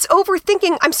 and it's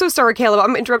overthinking. I'm so sorry, Caleb,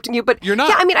 I'm interrupting you, but you're not.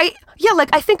 Yeah, I mean, I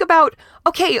think about,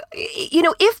 okay, you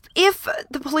know, if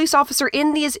the police officer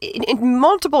in these in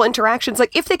multiple interactions,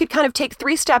 like if they could kind of take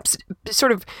 3 steps,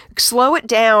 sort of slow it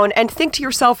down and think to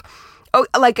yourself,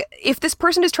 like if this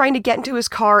person is trying to get into his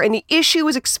car and the issue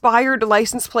is expired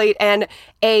license plate and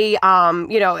a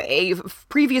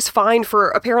previous fine for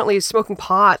apparently smoking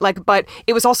pot, like, but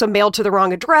it was also mailed to the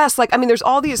wrong address. Like, I mean, there's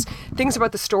all these things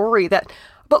about the story that,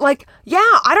 but like, yeah,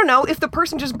 I don't know, if the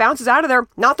person just bounces out of there,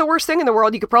 not the worst thing in the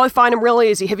world. You could probably find them real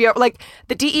easy. Have you ever, like,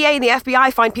 the DEA and the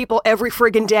FBI find people every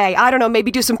friggin' day. I don't know,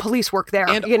 maybe do some police work there,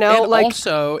 and like,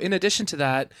 also, in addition to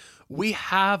that, we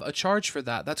have a charge for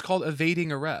that. That's called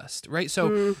evading arrest, right?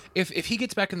 So if he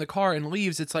gets back in the car and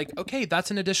leaves, it's like, okay,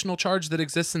 that's an additional charge that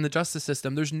exists in the justice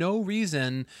system. There's no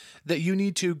reason that you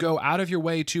need to go out of your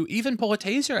way to even pull a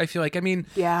taser, I feel like. I mean,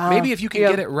 maybe if you can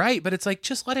get it right, but it's like,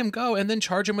 just let him go and then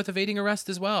charge him with evading arrest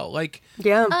as well. Like,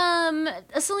 yeah.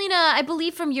 Selena, I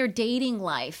believe from your dating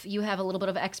life, you have a little bit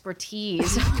of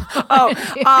expertise.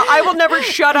 I will never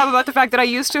shut up about the fact that I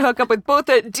used to hook up with both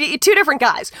two different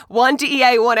guys, one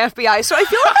DEA, one FBI. So I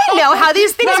feel like I know how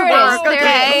these things work.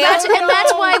 Okay,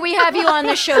 that's why we have you on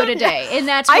the show today, and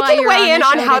that's why I can weigh in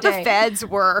on how today. the feds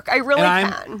work. I really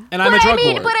can. And I'm a drug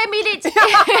lord. But I mean,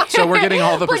 it's so we're getting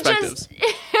all the perspectives.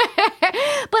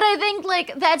 But I think,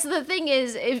 like, that's the thing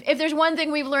is, if there's one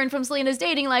thing we've learned from Selena's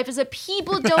dating life is that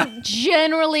people don't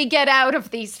generally get out of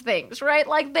these things, right?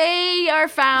 Like, they are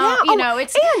found,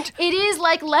 it is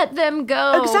like, let them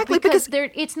go. Exactly, because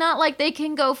it's not like they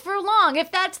can go for long,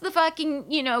 if that's the fucking,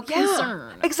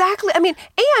 concern. Exactly. I mean,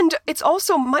 and it's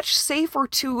also much safer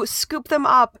to scoop them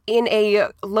up in a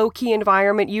low-key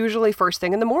environment, usually first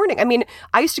thing in the morning. I mean,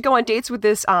 I used to go on dates with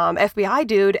this FBI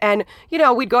dude, and,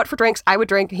 we'd go out for drinks, I would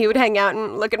drink, he would hang out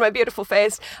and look at my beautiful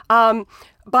face.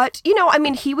 But, I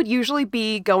mean, he would usually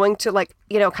be going to, like,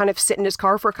 kind of sit in his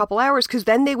car for a couple hours, because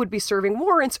then they would be serving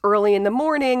warrants early in the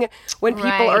morning when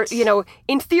people are,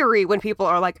 in theory, when people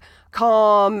are, like,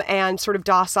 calm and sort of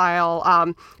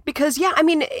docile. Because, yeah, I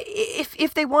mean,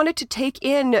 if they wanted to take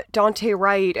in Dante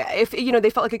Wright, if, they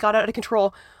felt like it got out of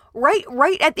control,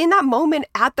 in that moment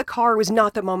at the car was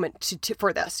not the moment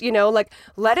for this, like,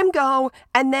 let him go.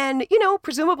 And then,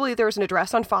 presumably there's an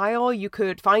address on file. You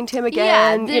could find him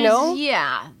again,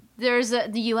 Yeah.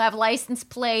 You have license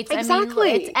plates.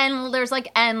 Exactly. I mean, there's like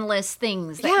endless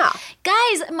things. Yeah.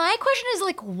 Guys, my question is,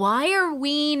 like, why are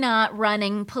we not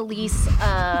running police,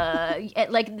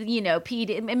 at, like,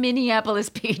 PD, Minneapolis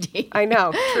PD? I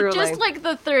know, truly. Just like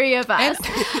the three of us.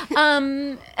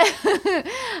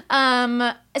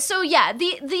 So yeah,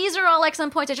 these are all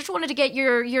excellent points. I just wanted to get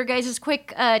your guys'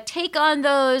 quick take on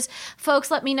those. Folks,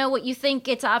 let me know what you think.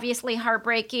 It's obviously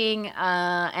heartbreaking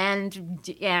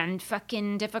and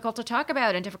fucking difficult to talk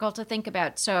about and difficult to think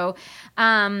about. So,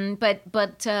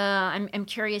 but I'm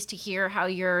curious to hear how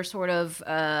you're sort of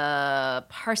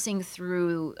parsing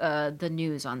through the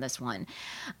news on this one.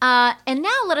 And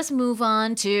now let us move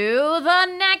on to the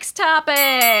next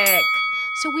topic.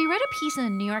 So we read a piece in the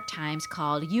New York Times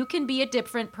called "You Can Be a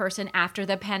Different Person After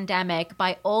the Pandemic"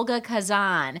 by Olga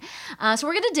Kazan. So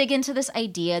we're going to dig into this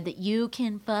idea that you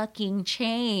can fucking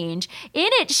change. In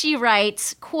it, she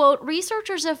writes, quote,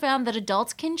 "Researchers have found that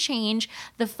adults can change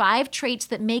the 5 traits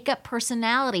that make up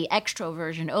personality: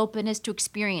 extroversion, openness to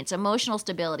experience, emotional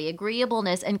stability,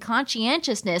 agreeableness, and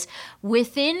conscientiousness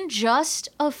within just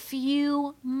a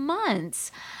few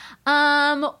months."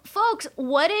 Folks,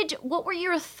 what were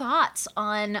your thoughts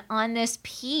on this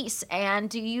piece, and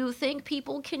do you think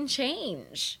people can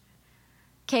change?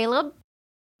 Caleb?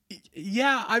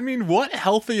 Yeah, I mean, what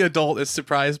healthy adult is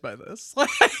surprised by this? Like,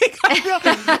 I feel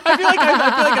like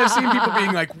I've seen people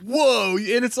being like, "Whoa!"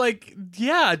 and it's like,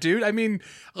 yeah, dude. I mean,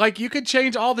 like, you could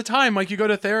change all the time. Like, you go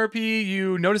to therapy,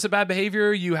 you notice a bad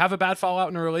behavior, you have a bad fallout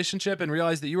in a relationship, and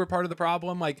realize that you were part of the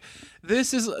problem. Like,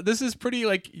 this is pretty,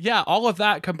 like, yeah, all of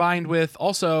that combined with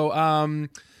also,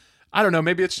 I don't know,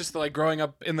 maybe it's just like growing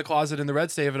up in the closet in the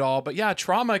red state of it all. But yeah,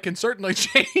 trauma can certainly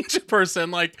change a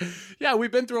person. Like, yeah,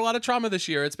 we've been through a lot of trauma this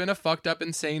year. It's been a fucked up,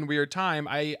 insane, weird time.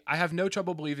 I have no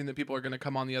trouble believing that people are going to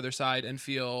come on the other side and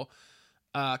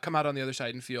come out on the other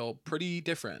side and feel pretty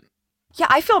different. Yeah,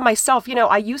 I feel myself,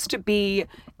 I used to be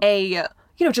a,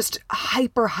 just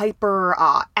hyper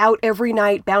out every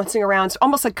night, bouncing around,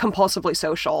 almost like compulsively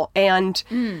social. And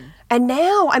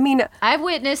now, I mean, I've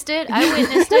witnessed it. like,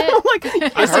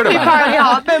 I've heard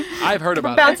about it. I've heard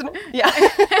about it. Yeah.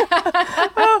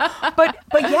 But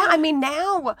yeah, I mean,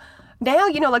 now,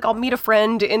 now, like I'll meet a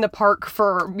friend in the park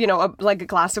for, like a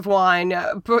glass of wine,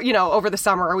 over the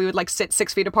summer. We would like sit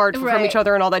 6 feet apart from each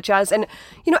other and all that jazz. And,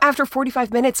 after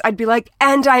 45 minutes, I'd be like,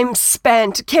 and I'm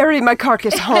spent. Carry my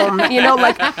carcass home.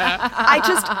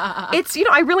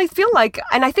 I really feel like,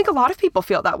 and I think a lot of people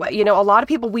feel that way. A lot of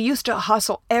people, we used to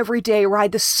hustle every day,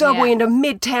 ride the subway into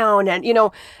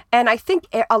Midtown and I think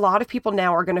a lot of people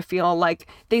now are going to feel like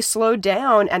they slowed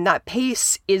down and that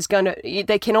pace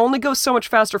they can only go so much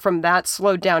faster from that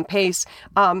slowed down pace.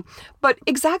 But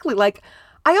exactly, like,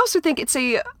 I also think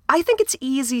I think it's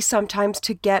easy sometimes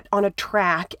to get on a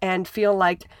track and feel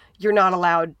like you're not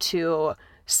allowed to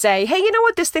say, hey, you know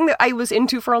what, this thing that I was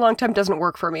into for a long time doesn't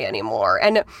work for me anymore.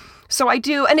 And so I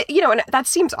do, and and that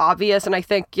seems obvious, and I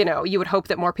think, you would hope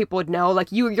that more people would know,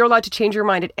 like, you're allowed to change your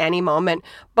mind at any moment.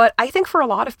 But I think for a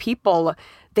lot of people,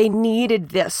 they needed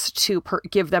this to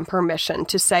give them permission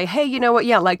to say, hey, you know what,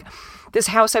 yeah, like, this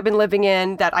house I've been living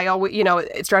in that I always,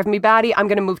 it's driving me batty, I'm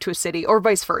going to move to a city, or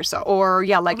vice versa. Or,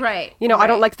 yeah, like, I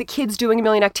don't like the kids doing a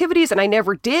million activities, and I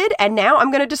never did, and now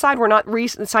I'm going to decide we're not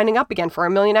signing up again for a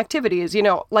million activities,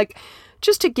 like,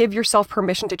 just to give yourself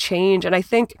permission to change. And I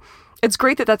think it's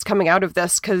great that that's coming out of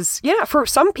this because, for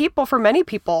some people, for many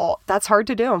people, that's hard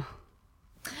to do.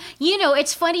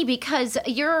 It's funny because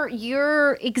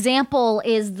your example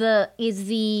is the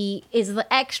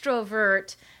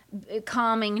extrovert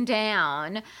calming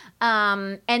down,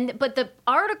 but the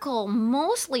article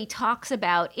mostly talks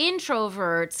about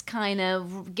introverts kind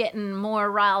of getting more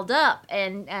riled up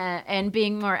and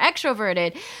being more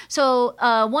extroverted. So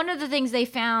one of the things they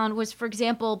found was, for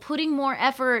example, putting more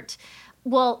effort.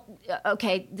 Well,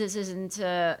 okay, this isn't.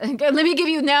 Let me give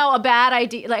you now a bad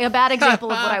idea, like a bad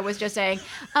example of what I was just saying.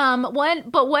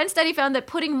 One study found that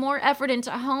putting more effort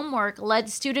into homework led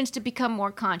students to become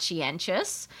more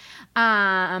conscientious,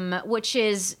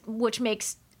 which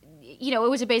makes. It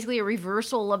was basically a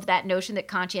reversal of that notion that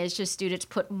conscientious students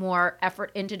put more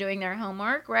effort into doing their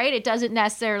homework, right? It doesn't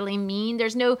necessarily mean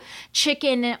there's no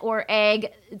chicken or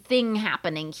egg thing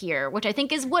happening here, which I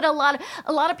think is what a lot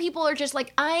of people are just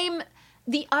like,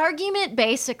 the argument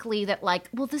basically that like,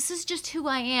 well, this is just who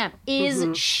I am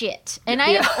is shit. And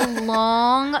I have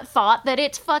long thought that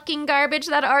it's fucking garbage,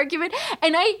 that argument.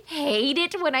 And I hate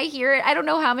it when I hear it. I don't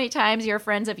know how many times your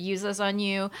friends have used this on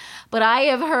you, but I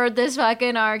have heard this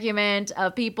fucking argument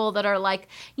of people that are like,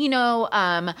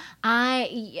 I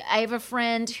have a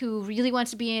friend who really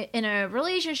wants to be in a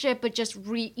relationship, but just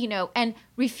and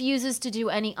refuses to do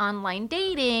any online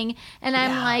dating. And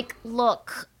I'm like,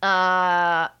 look,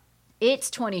 it's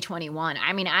 2021.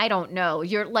 I mean, I don't know.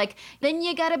 You're like, then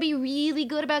you got to be really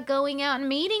good about going out and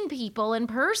meeting people in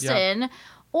person,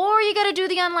 or you got to do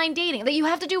the online dating. That you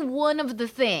have to do one of the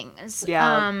things.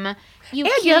 Yeah. You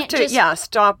have to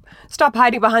stop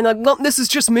hiding behind like, well, this is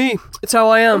just me. It's how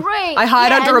I am. Right. I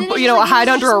hide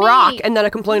under a rock and then I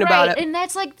complain about it. And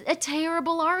that's like a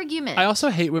terrible argument. I also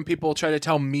hate when people try to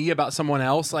tell me about someone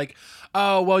else, like,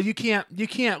 oh, well, you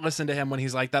can't listen to him when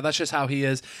he's like that. That's just how he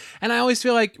is. And I always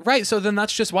feel like, right, so then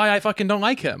that's just why I fucking don't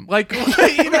like him. Like,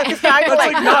 exactly. That's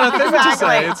like not a thing to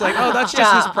say. It's like, oh, that's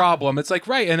just his problem. It's like,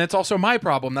 right, and it's also my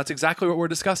problem. That's exactly what we're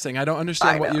discussing. I don't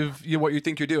understand what you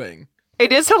think you're doing.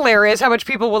 It is hilarious how much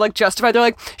people will like justify. They're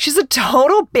like, she's a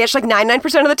total bitch like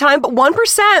 99% of the time, but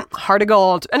 1% heart of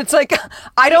gold. And it's like,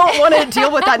 I don't want to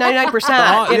deal with that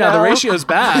 99%. The ratio's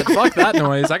bad. Fuck that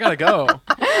noise. I gotta go.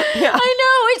 Yeah. I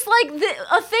know. It's like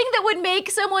a thing that would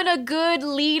make someone a good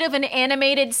lead of an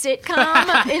animated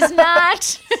sitcom is not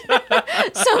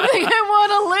something I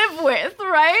want to live with,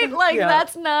 right? Like,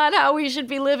 that's not how we should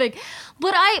be living.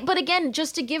 But again,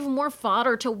 just to give more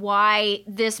fodder to why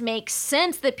this makes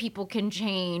sense that people can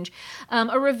change,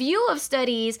 a review of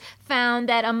studies found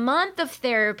that a month of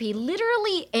therapy,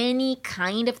 literally any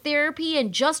kind of therapy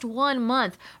in just 1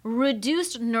 month,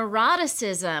 reduced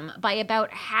neuroticism by about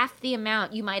half the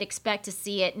amount you might expect to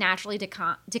see it naturally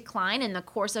decline in the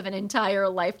course of an entire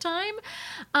lifetime.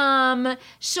 And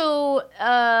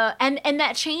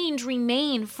that change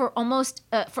remained for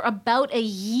about a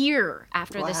year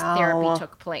after this therapy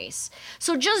took place.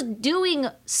 So just doing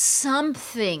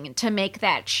something to make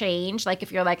that change, like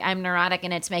if you're like, I'm neurotic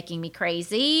and it's making me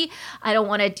crazy, I don't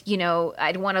want to,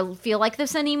 I don't want to feel like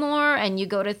this anymore, and you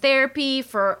go to therapy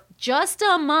for just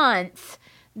a month,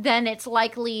 then it's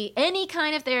likely any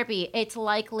kind of therapy. It's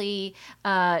likely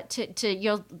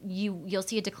you'll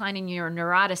see a decline in your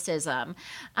neuroticism.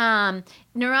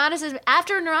 Neuroticism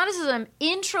after neuroticism,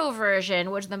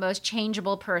 introversion was the most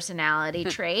changeable personality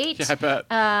trait. Yeah, I bet.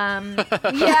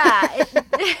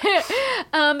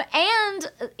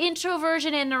 And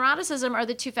introversion and neuroticism are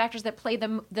the two factors that play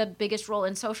the biggest role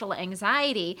in social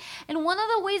anxiety. And one of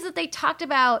the ways that they talked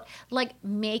about like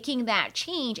making that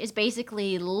change is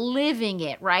basically living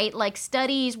it, right? Like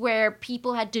studies where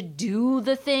people had to do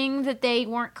the thing that they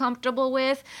weren't comfortable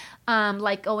with,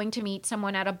 like going to meet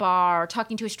someone at a bar,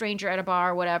 talking to a stranger at a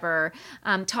bar, whatever,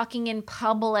 talking in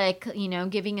public,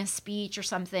 giving a speech or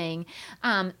something.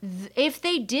 If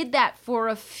they did that for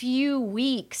a few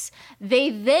weeks, they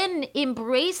then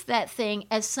embraced that thing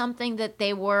as something that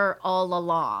they were all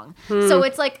along. So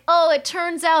it's like, oh, it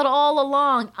turns out all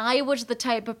along I was the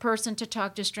type of person to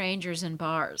talk to strangers in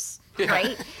bars,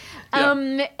 right?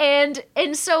 And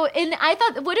I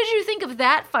thought, what did you think of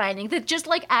that finding? That just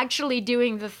like actually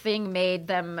doing the thing made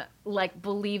them like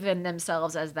believe in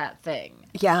themselves as that thing.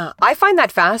 Yeah, I find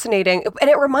that fascinating. And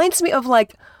it reminds me of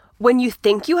like when you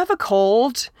think you have a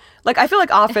cold, like I feel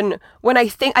like often when I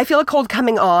feel a cold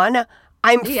coming on,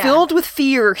 I'm filled with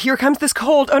fear. Here comes this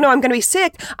cold. Oh no, I'm going to be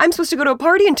sick. I'm supposed to go to a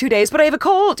party in 2 days, but I have a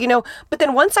cold, But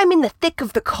then once I'm in the thick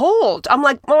of the cold, I'm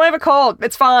like, well, I have a cold.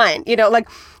 It's fine. Like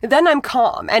then I'm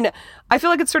calm. And I feel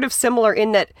like it's sort of similar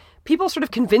in that people sort of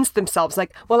convince themselves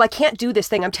like, well, I can't do this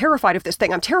thing. I'm terrified of this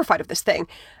thing. I'm terrified of this thing.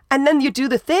 And then you do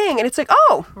the thing and it's like,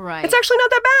 oh, It's actually not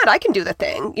that bad. I can do the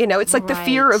thing. It's like the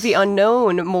fear of the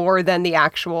unknown more than the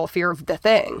actual fear of the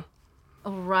thing.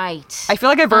 Right. I feel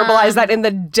like I verbalized that in the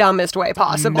dumbest way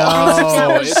possible. No,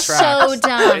 that was so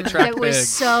dumb. It was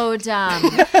so dumb.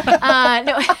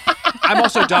 No. I'm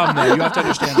also dumb, though. You have to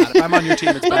understand that. If I'm on your team,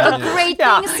 it's better than you. Great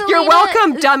thing, Selena. You're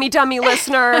welcome, dummy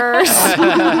listeners.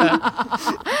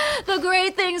 The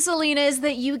great thing, Selena, is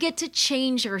that you get to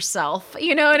change yourself.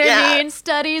 You know what I mean?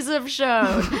 Studies have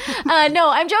shown.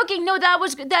 No, I'm joking. No,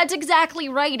 that's exactly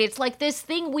right. It's like this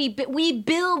thing we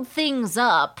build things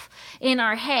up in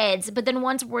our heads, but then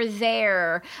once we're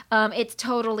there, it's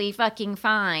totally fucking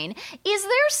fine. Is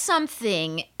there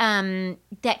something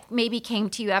that maybe came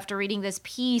to you after reading this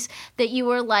piece that you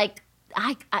were like,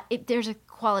 there's a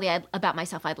quality about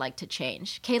myself I'd like to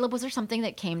change? Caleb, was there something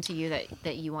that came to you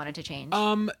that you wanted to change?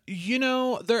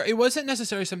 It wasn't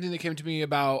necessarily something that came to me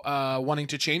about wanting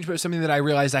to change, but it was something that I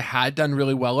realized I had done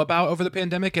really well about over the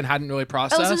pandemic and hadn't really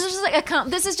processed. Oh, so this is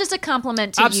like this is just a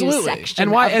compliment to Absolutely. you section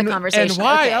and why, of the conversation. And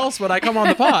why else would I come on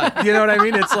the pod? You know what I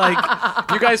mean? It's like,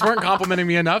 you guys weren't complimenting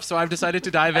me enough, so I've decided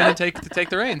to dive in and take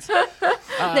the reins.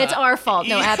 That's our fault.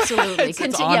 No, absolutely.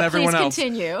 It's on everyone else.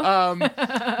 Continue.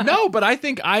 No, but I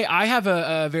think I have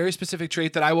a very specific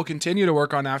trait that I will continue to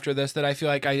work on after this that I feel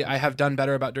like I have done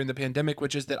better about during the pandemic,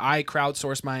 which is that I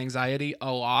crowdsource my anxiety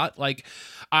a lot. Like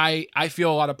I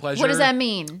feel a lot of pleasure. What does that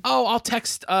mean? Oh, I'll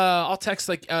text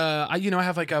like I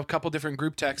have like a couple different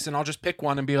group texts and I'll just pick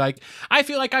one and be like, I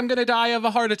feel like I'm going to die of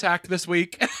a heart attack this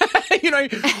week.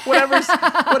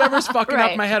 Whatever's fucking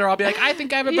up my head, or I'll be like, I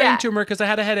think I have a brain tumor because I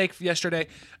had a headache yesterday.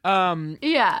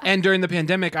 And during the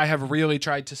pandemic, I have really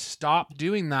tried to stop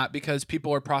doing that because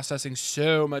people are processing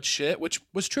so much shit, which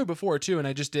was true before too, and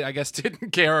I guess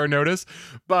didn't care or notice.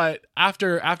 But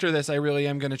after this, I really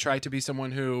am going to try to be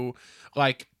someone who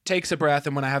like takes a breath,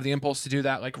 and when I have the impulse to do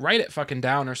that, like write it fucking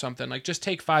down or something. Like just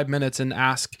take 5 minutes and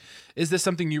ask, is this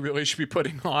something you really should be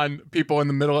putting on people in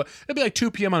the middle? It'll be like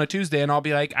 2 p.m. on a Tuesday and I'll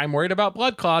be like, I'm worried about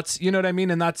blood clots. You know what I mean?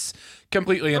 And that's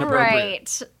completely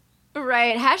inappropriate.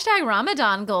 Right. Hashtag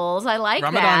Ramadan goals. I like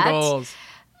that. Ramadan goals.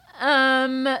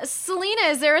 Selena,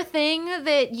 is there a thing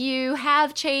that you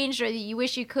have changed or that you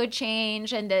wish you could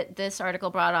change and that this article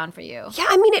brought on for you? Yeah,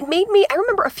 I mean, it made me, I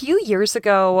remember a few years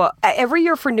ago, every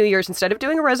year for New Year's, instead of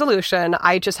doing a resolution,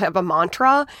 I just have a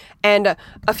mantra. And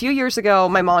a few years ago,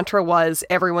 my mantra was,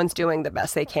 everyone's doing the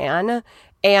best they can.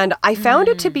 And I found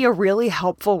it to be a really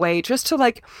helpful way just to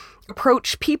like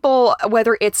approach people,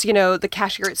 whether it's, the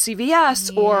cashier at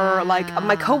CVS or like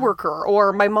my coworker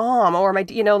or my mom or my,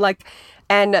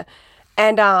 and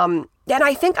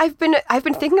I think I've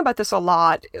been thinking about this a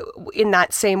lot in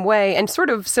that same way, and sort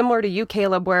of similar to you,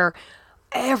 Caleb, where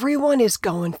everyone is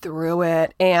going through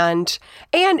it, and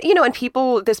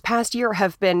people this past year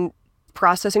have been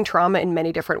processing trauma in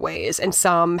many different ways, and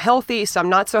some healthy, some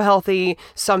not so healthy,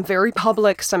 some very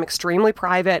public, some extremely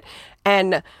private,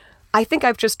 and I think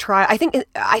I've just tried. I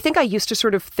think I used to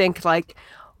sort of think like,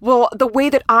 well, the way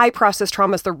that I process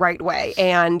trauma is the right way.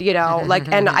 And,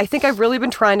 and I think I've really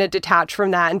been trying to detach from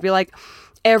that and be like,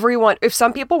 everyone, if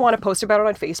some people want to post about it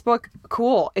on Facebook,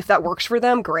 cool. If that works for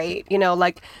them, great.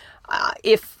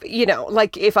 if,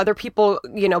 like if other people,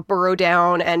 burrow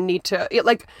down and need to,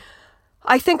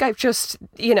 I think I've just,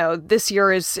 this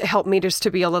year has helped me just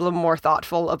to be a little more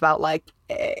thoughtful about like,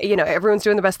 everyone's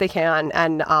doing the best they can.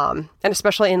 And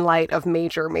especially in light of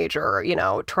major,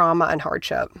 trauma and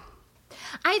hardship.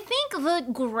 I think the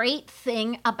great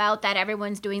thing about that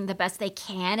everyone's doing the best they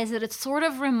can is that it sort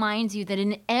of reminds you that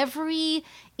in every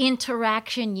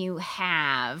interaction you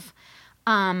have,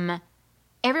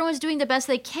 everyone's doing the best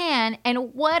they can.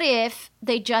 And what if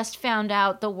they just found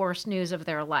out the worst news of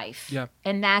their life? Yeah.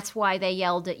 And that's why they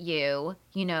yelled at you,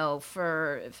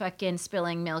 for fucking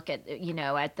spilling milk at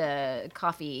the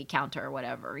coffee counter or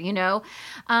whatever,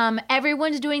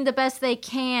 everyone's doing the best they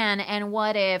can. And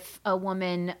what if a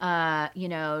woman,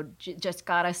 just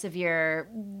got a severe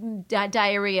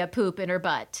diarrhea poop in her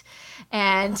butt?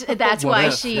 And that's why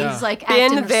she's like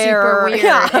acting super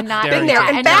weird and not been there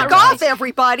and back off,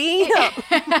 everybody.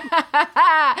 And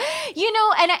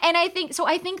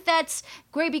I think that's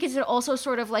great because it also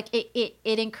sort of like it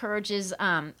encourages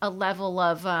a level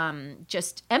of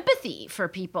just empathy for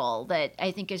people that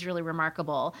I think is really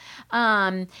remarkable.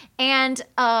 One of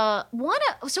the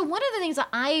things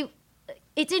that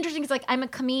it's interesting is like I'm a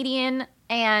comedian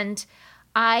and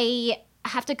I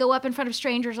have to go up in front of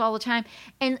strangers all the time.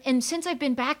 And since I've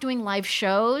been back doing live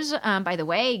shows, by the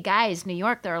way, guys, New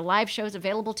York, there are live shows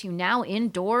available to you now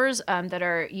indoors that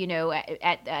are,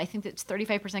 at I think it's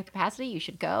 35% capacity. You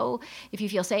should go if you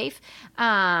feel safe.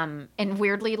 And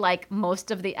weirdly, like most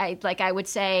of I would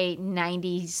say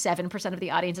 97% of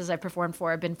the audiences I've performed for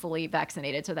have been fully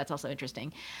vaccinated. So that's also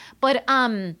interesting. But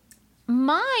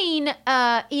mine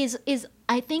is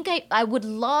I think I would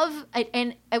love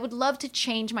to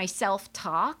change my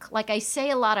self-talk. Like I say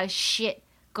a lot of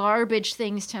garbage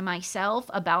things to myself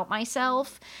about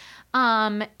myself.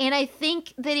 And I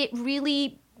think that it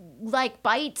really like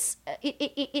bites,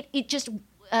 it just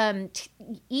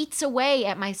eats away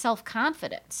at my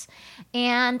self-confidence.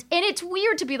 And it's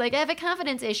weird to be like, I have a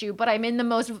confidence issue, but I'm in the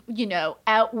most,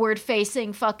 outward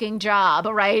facing fucking job,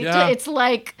 right? Yeah. It's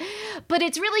like, but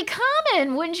it's really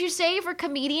common, wouldn't you say, for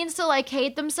comedians to like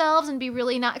hate themselves and be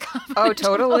really not confident? Oh,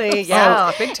 totally.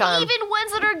 Yeah, big time. Even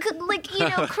ones that are like,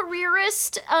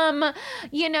 careerist.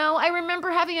 I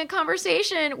remember having a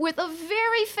conversation with a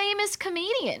very famous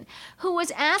comedian who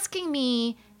was asking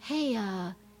me, hey,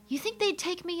 you think they'd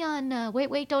take me on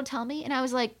Wait, Don't Tell Me? And I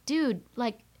was like, dude,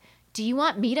 like, do you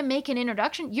want me to make an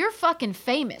introduction? You're fucking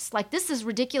famous. Like, this is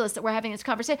ridiculous that we're having this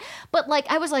conversation. But, like,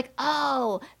 I was like,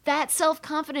 oh, that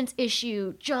self-confidence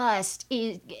issue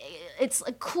it's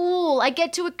cool. I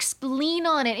get to explain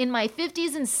on it in my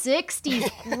 50s and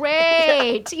 60s.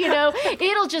 Great.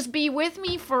 It'll just be with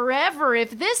me forever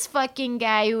if this fucking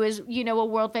guy who is, a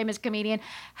world-famous comedian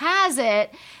has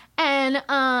it. And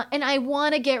I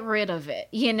want to get rid of it,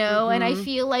 Mm-hmm. And I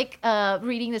feel like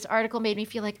reading this article made me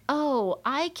feel like, oh,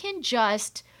 I can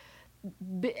just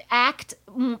act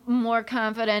more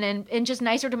confident and just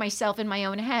nicer to myself in my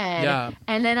own head. Yeah.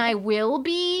 And then I will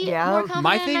be more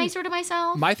confident and nicer to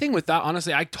myself. My thing with that,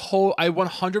 honestly, I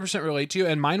 100% relate to you.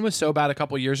 And mine was so bad a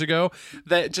couple years ago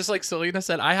that just like Selena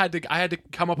said, I had to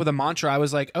come up with a mantra. I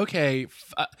was like, okay,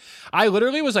 I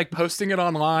literally was like posting it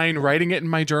online, writing it in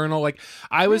my journal. Like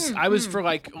I was for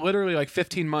like literally like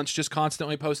 15 months just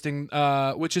constantly posting,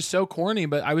 which is so corny,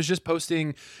 but I was just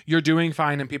posting, you're doing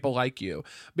fine and people like you,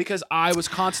 because I was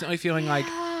constantly feeling like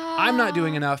I'm not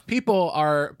doing enough. People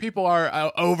are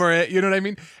over it. You know what I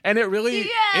mean? And it really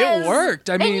it worked.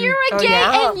 I mean, and you're a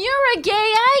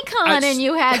gay icon, and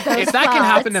you had those. If that can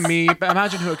happen to me,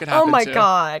 imagine who it could happen to. Oh my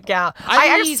God, yeah.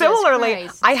 I similarly,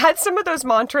 I had some of those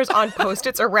mantras on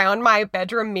Post-its around my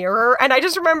bedroom mirror, and I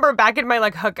just remember back in my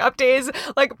like hookup days,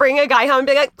 like bringing a guy home and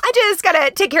being like, I just gotta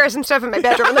take care of some stuff in my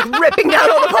bedroom, and like ripping down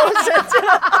all the Post-its.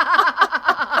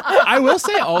 I will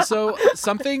say also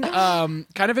something kind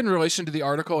of in relation to the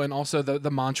article and also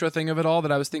the mantra thing of it all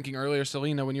that I was thinking earlier,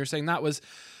 Selena, when you were saying that was,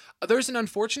 there's an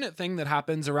unfortunate thing that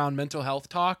happens around mental health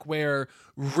talk where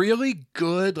really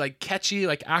good, like catchy,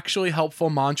 like actually helpful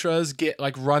mantras get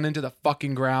like run into the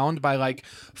fucking ground by like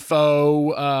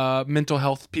faux mental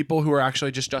health people who are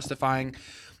actually just justifying.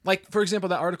 Like, for example,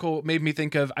 that article made me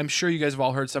think of, I'm sure you guys have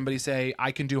all heard somebody say,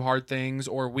 I can do hard things,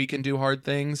 or we can do hard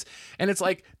things. And it's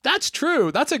like, that's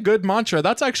true. That's a good mantra.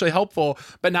 That's actually helpful.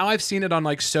 But now I've seen it on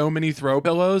like so many throw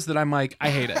pillows that I'm like,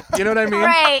 I hate it. You know what I mean?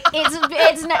 Right.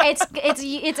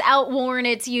 It's outworn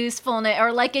its usefulness,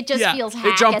 or like it just feels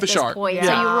hack at this point. Yeah.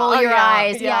 So you roll your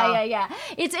eyes. Yeah.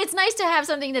 It's nice to have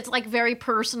something that's like very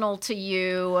personal to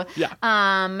you. Yeah.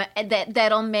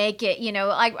 That'll make it,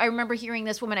 I remember hearing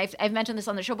this woman, I've mentioned this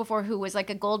on the show show before who was like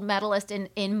a gold medalist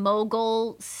in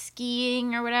mogul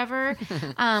skiing or whatever.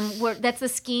 Where that's the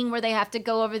skiing where they have to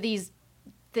go over these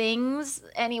things.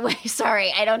 Anyway,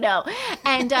 sorry, I don't know.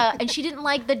 And she didn't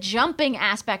like the jumping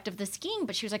aspect of the skiing,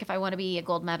 but she was like, if I want to be a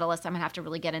gold medalist, I'm gonna have to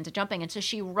really get into jumping. And so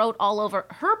she wrote all over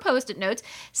her Post-it notes,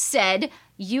 said,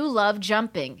 you love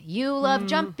jumping. You love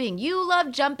jumping. You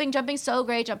love jumping. Jumping's so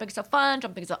great. Jumping's so fun.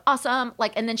 Jumping's so awesome.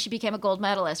 Like, and then she became a gold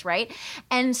medalist, right?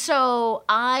 And so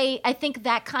I think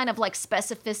that kind of like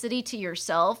specificity to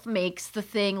yourself makes the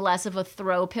thing less of a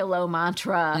throw pillow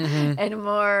mantra and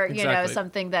more, you know,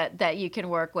 something that you can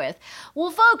work with. Well,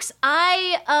 folks,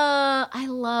 I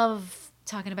love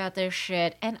talking about this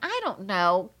shit, and I don't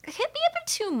know, hit me up in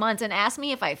 2 months and ask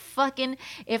me if I'm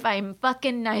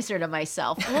fucking nicer to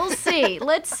myself. We'll see.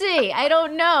 Let's see. I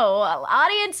don't know.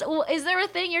 Audience, is there a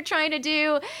thing you're trying to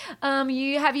do?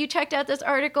 Have you checked out this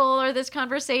article or this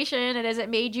conversation, and has it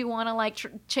made you want to like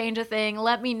change a thing?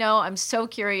 Let me know. I'm so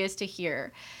curious to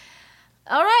hear.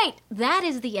 All right, that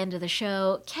is the end of the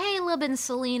show. Caleb and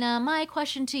Selena, my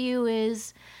question to you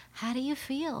is, how do you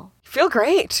feel? Feel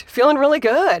great. Feeling really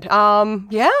good.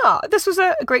 This was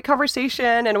a great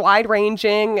conversation and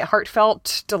wide-ranging,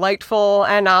 heartfelt, delightful,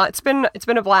 and it's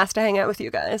been a blast to hang out with you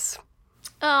guys.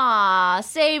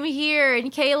 Same here.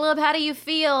 And Caleb, how do you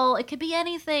feel? It could be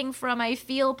anything from I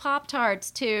feel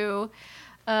Pop-Tarts to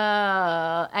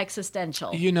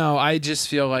existential. You know, I just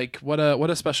feel like what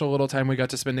a special little time we got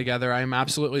to spend together. I'm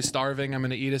absolutely starving. I'm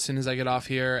going to eat as soon as I get off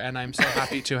here, and I'm so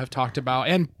happy to have talked about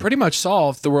and pretty much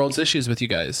solved the worgl's issues with you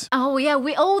guys. Oh yeah,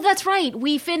 that's right.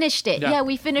 We finished it. Yeah,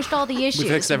 we finished all the issues. We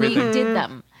fixed everything. We did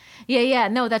them. Yeah.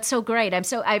 No, that's so great. I'm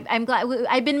glad.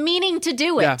 I've been meaning to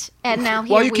do it, and now here we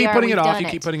are. Well, you keep putting it off. You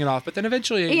keep putting it off, but then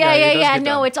eventually, yeah.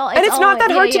 No, it's all. And it's not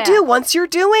that hard to do once you're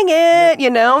doing it. You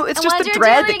know, it's just the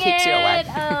dread that keeps you away.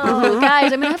 Oh,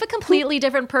 guys, I'm gonna have a completely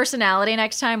different personality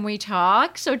next time we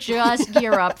talk. So just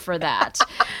gear up for that.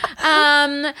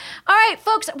 All right,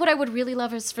 folks. What I would really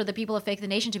love is for the people of Fake the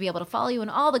Nation to be able to follow you and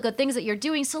all the good things that you're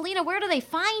doing. Selena, where do they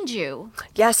find you?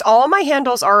 Yes, all my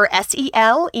handles are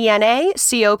SELENA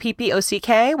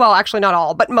COPPOCK. Well, actually not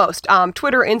all, but most.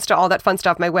 Twitter, Insta, all that fun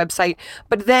stuff, my website.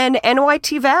 But then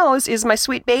NYT Vows is my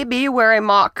sweet baby where I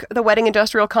mock the wedding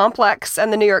industrial complex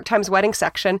and the New York Times wedding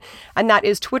section. And that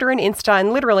is Twitter and Insta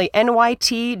and literally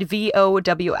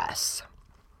NYTVOWS.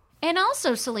 And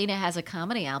also Selena has a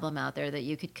comedy album out there that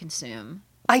you could consume.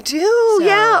 I do,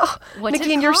 yeah.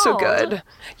 Nikki, and you're so good.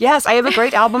 Yes, I have a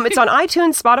great album. It's on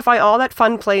iTunes, Spotify, all that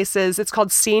fun places. It's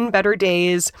called Seen Better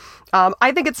Days.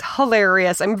 I think it's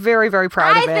hilarious. I'm very, very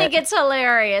proud of it. I think it's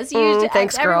hilarious.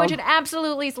 Thanks, girl. Everyone should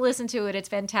absolutely listen to it. It's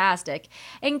fantastic.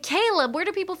 And Caleb, where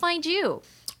do people find you?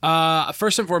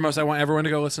 First and foremost, I want everyone to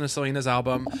go listen to Selena's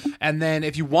album. And then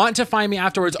if you want to find me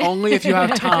afterwards, only if you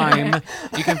have time,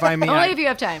 you can find me Only if you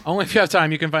have time. Only if you have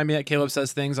time, you can find me at Caleb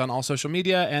Says Things on all social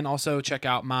media. And also check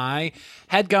out my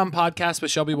Headgum podcast with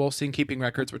Shelby Wolfstein, Keeping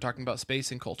Records. We're talking about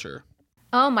space and culture.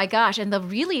 Oh my gosh. And the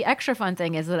really extra fun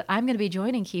thing is that I'm going to be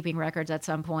joining Keeping Records at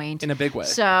some point. In a big way.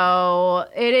 So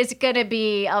it is going to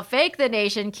be a Fake the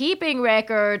Nation Keeping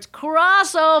Records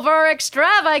crossover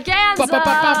extravaganza. Pow,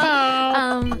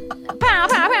 pow,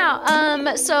 pow,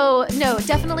 pow. So no,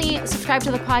 definitely subscribe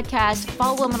to the podcast.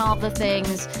 Follow him on all the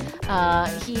things.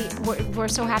 We're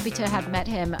so happy to have met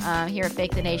him here at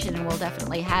Fake the Nation, and we'll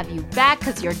definitely have you back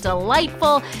because you're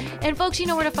delightful. And folks, you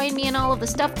know where to find me and all of the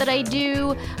stuff that I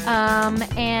do.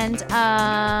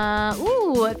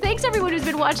 Thanks everyone who's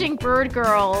been watching Bird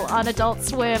Girl on Adult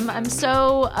Swim. I'm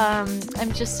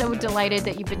just so delighted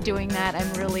that you've been doing that.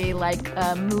 I'm really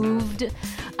moved.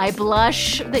 I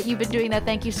blush that you've been doing that.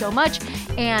 Thank you so much.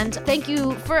 And thank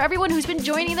you for everyone who's been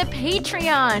joining the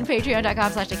Patreon.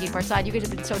 Patreon.com/TheKeepOurSide. You guys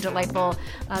have been so delightful.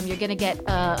 You're going to get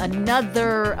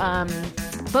another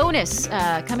bonus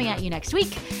coming at you next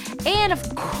week. And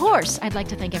of course, I'd like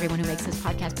to thank everyone who makes this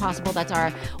podcast possible. That's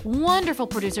our wonderful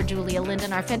producer, Julia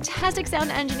Linden, our fantastic sound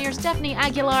engineer, Stephanie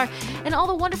Aguilar, and all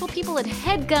the wonderful people at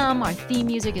HeadGum. Our theme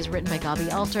music is written by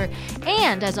Gabi Alter.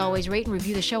 And as always, rate and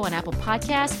review the show on Apple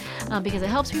Podcasts because it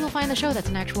helps people find the show. That's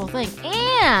an actual thing.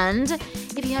 And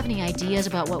if you have any ideas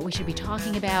about what we should be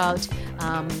talking about,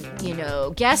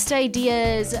 guest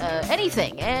ideas,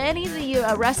 anything,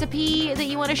 a recipe that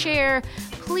you want to share,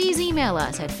 please email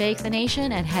us at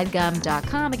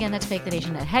fakethenation@headgum.com. Again, that's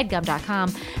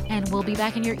fakethenation@headgum.com. And we'll be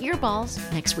back in your earballs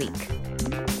next week.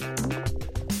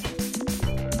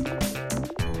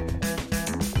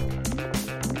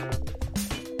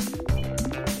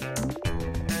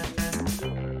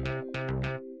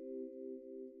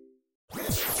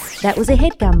 That was a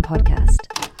HeadGum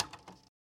podcast.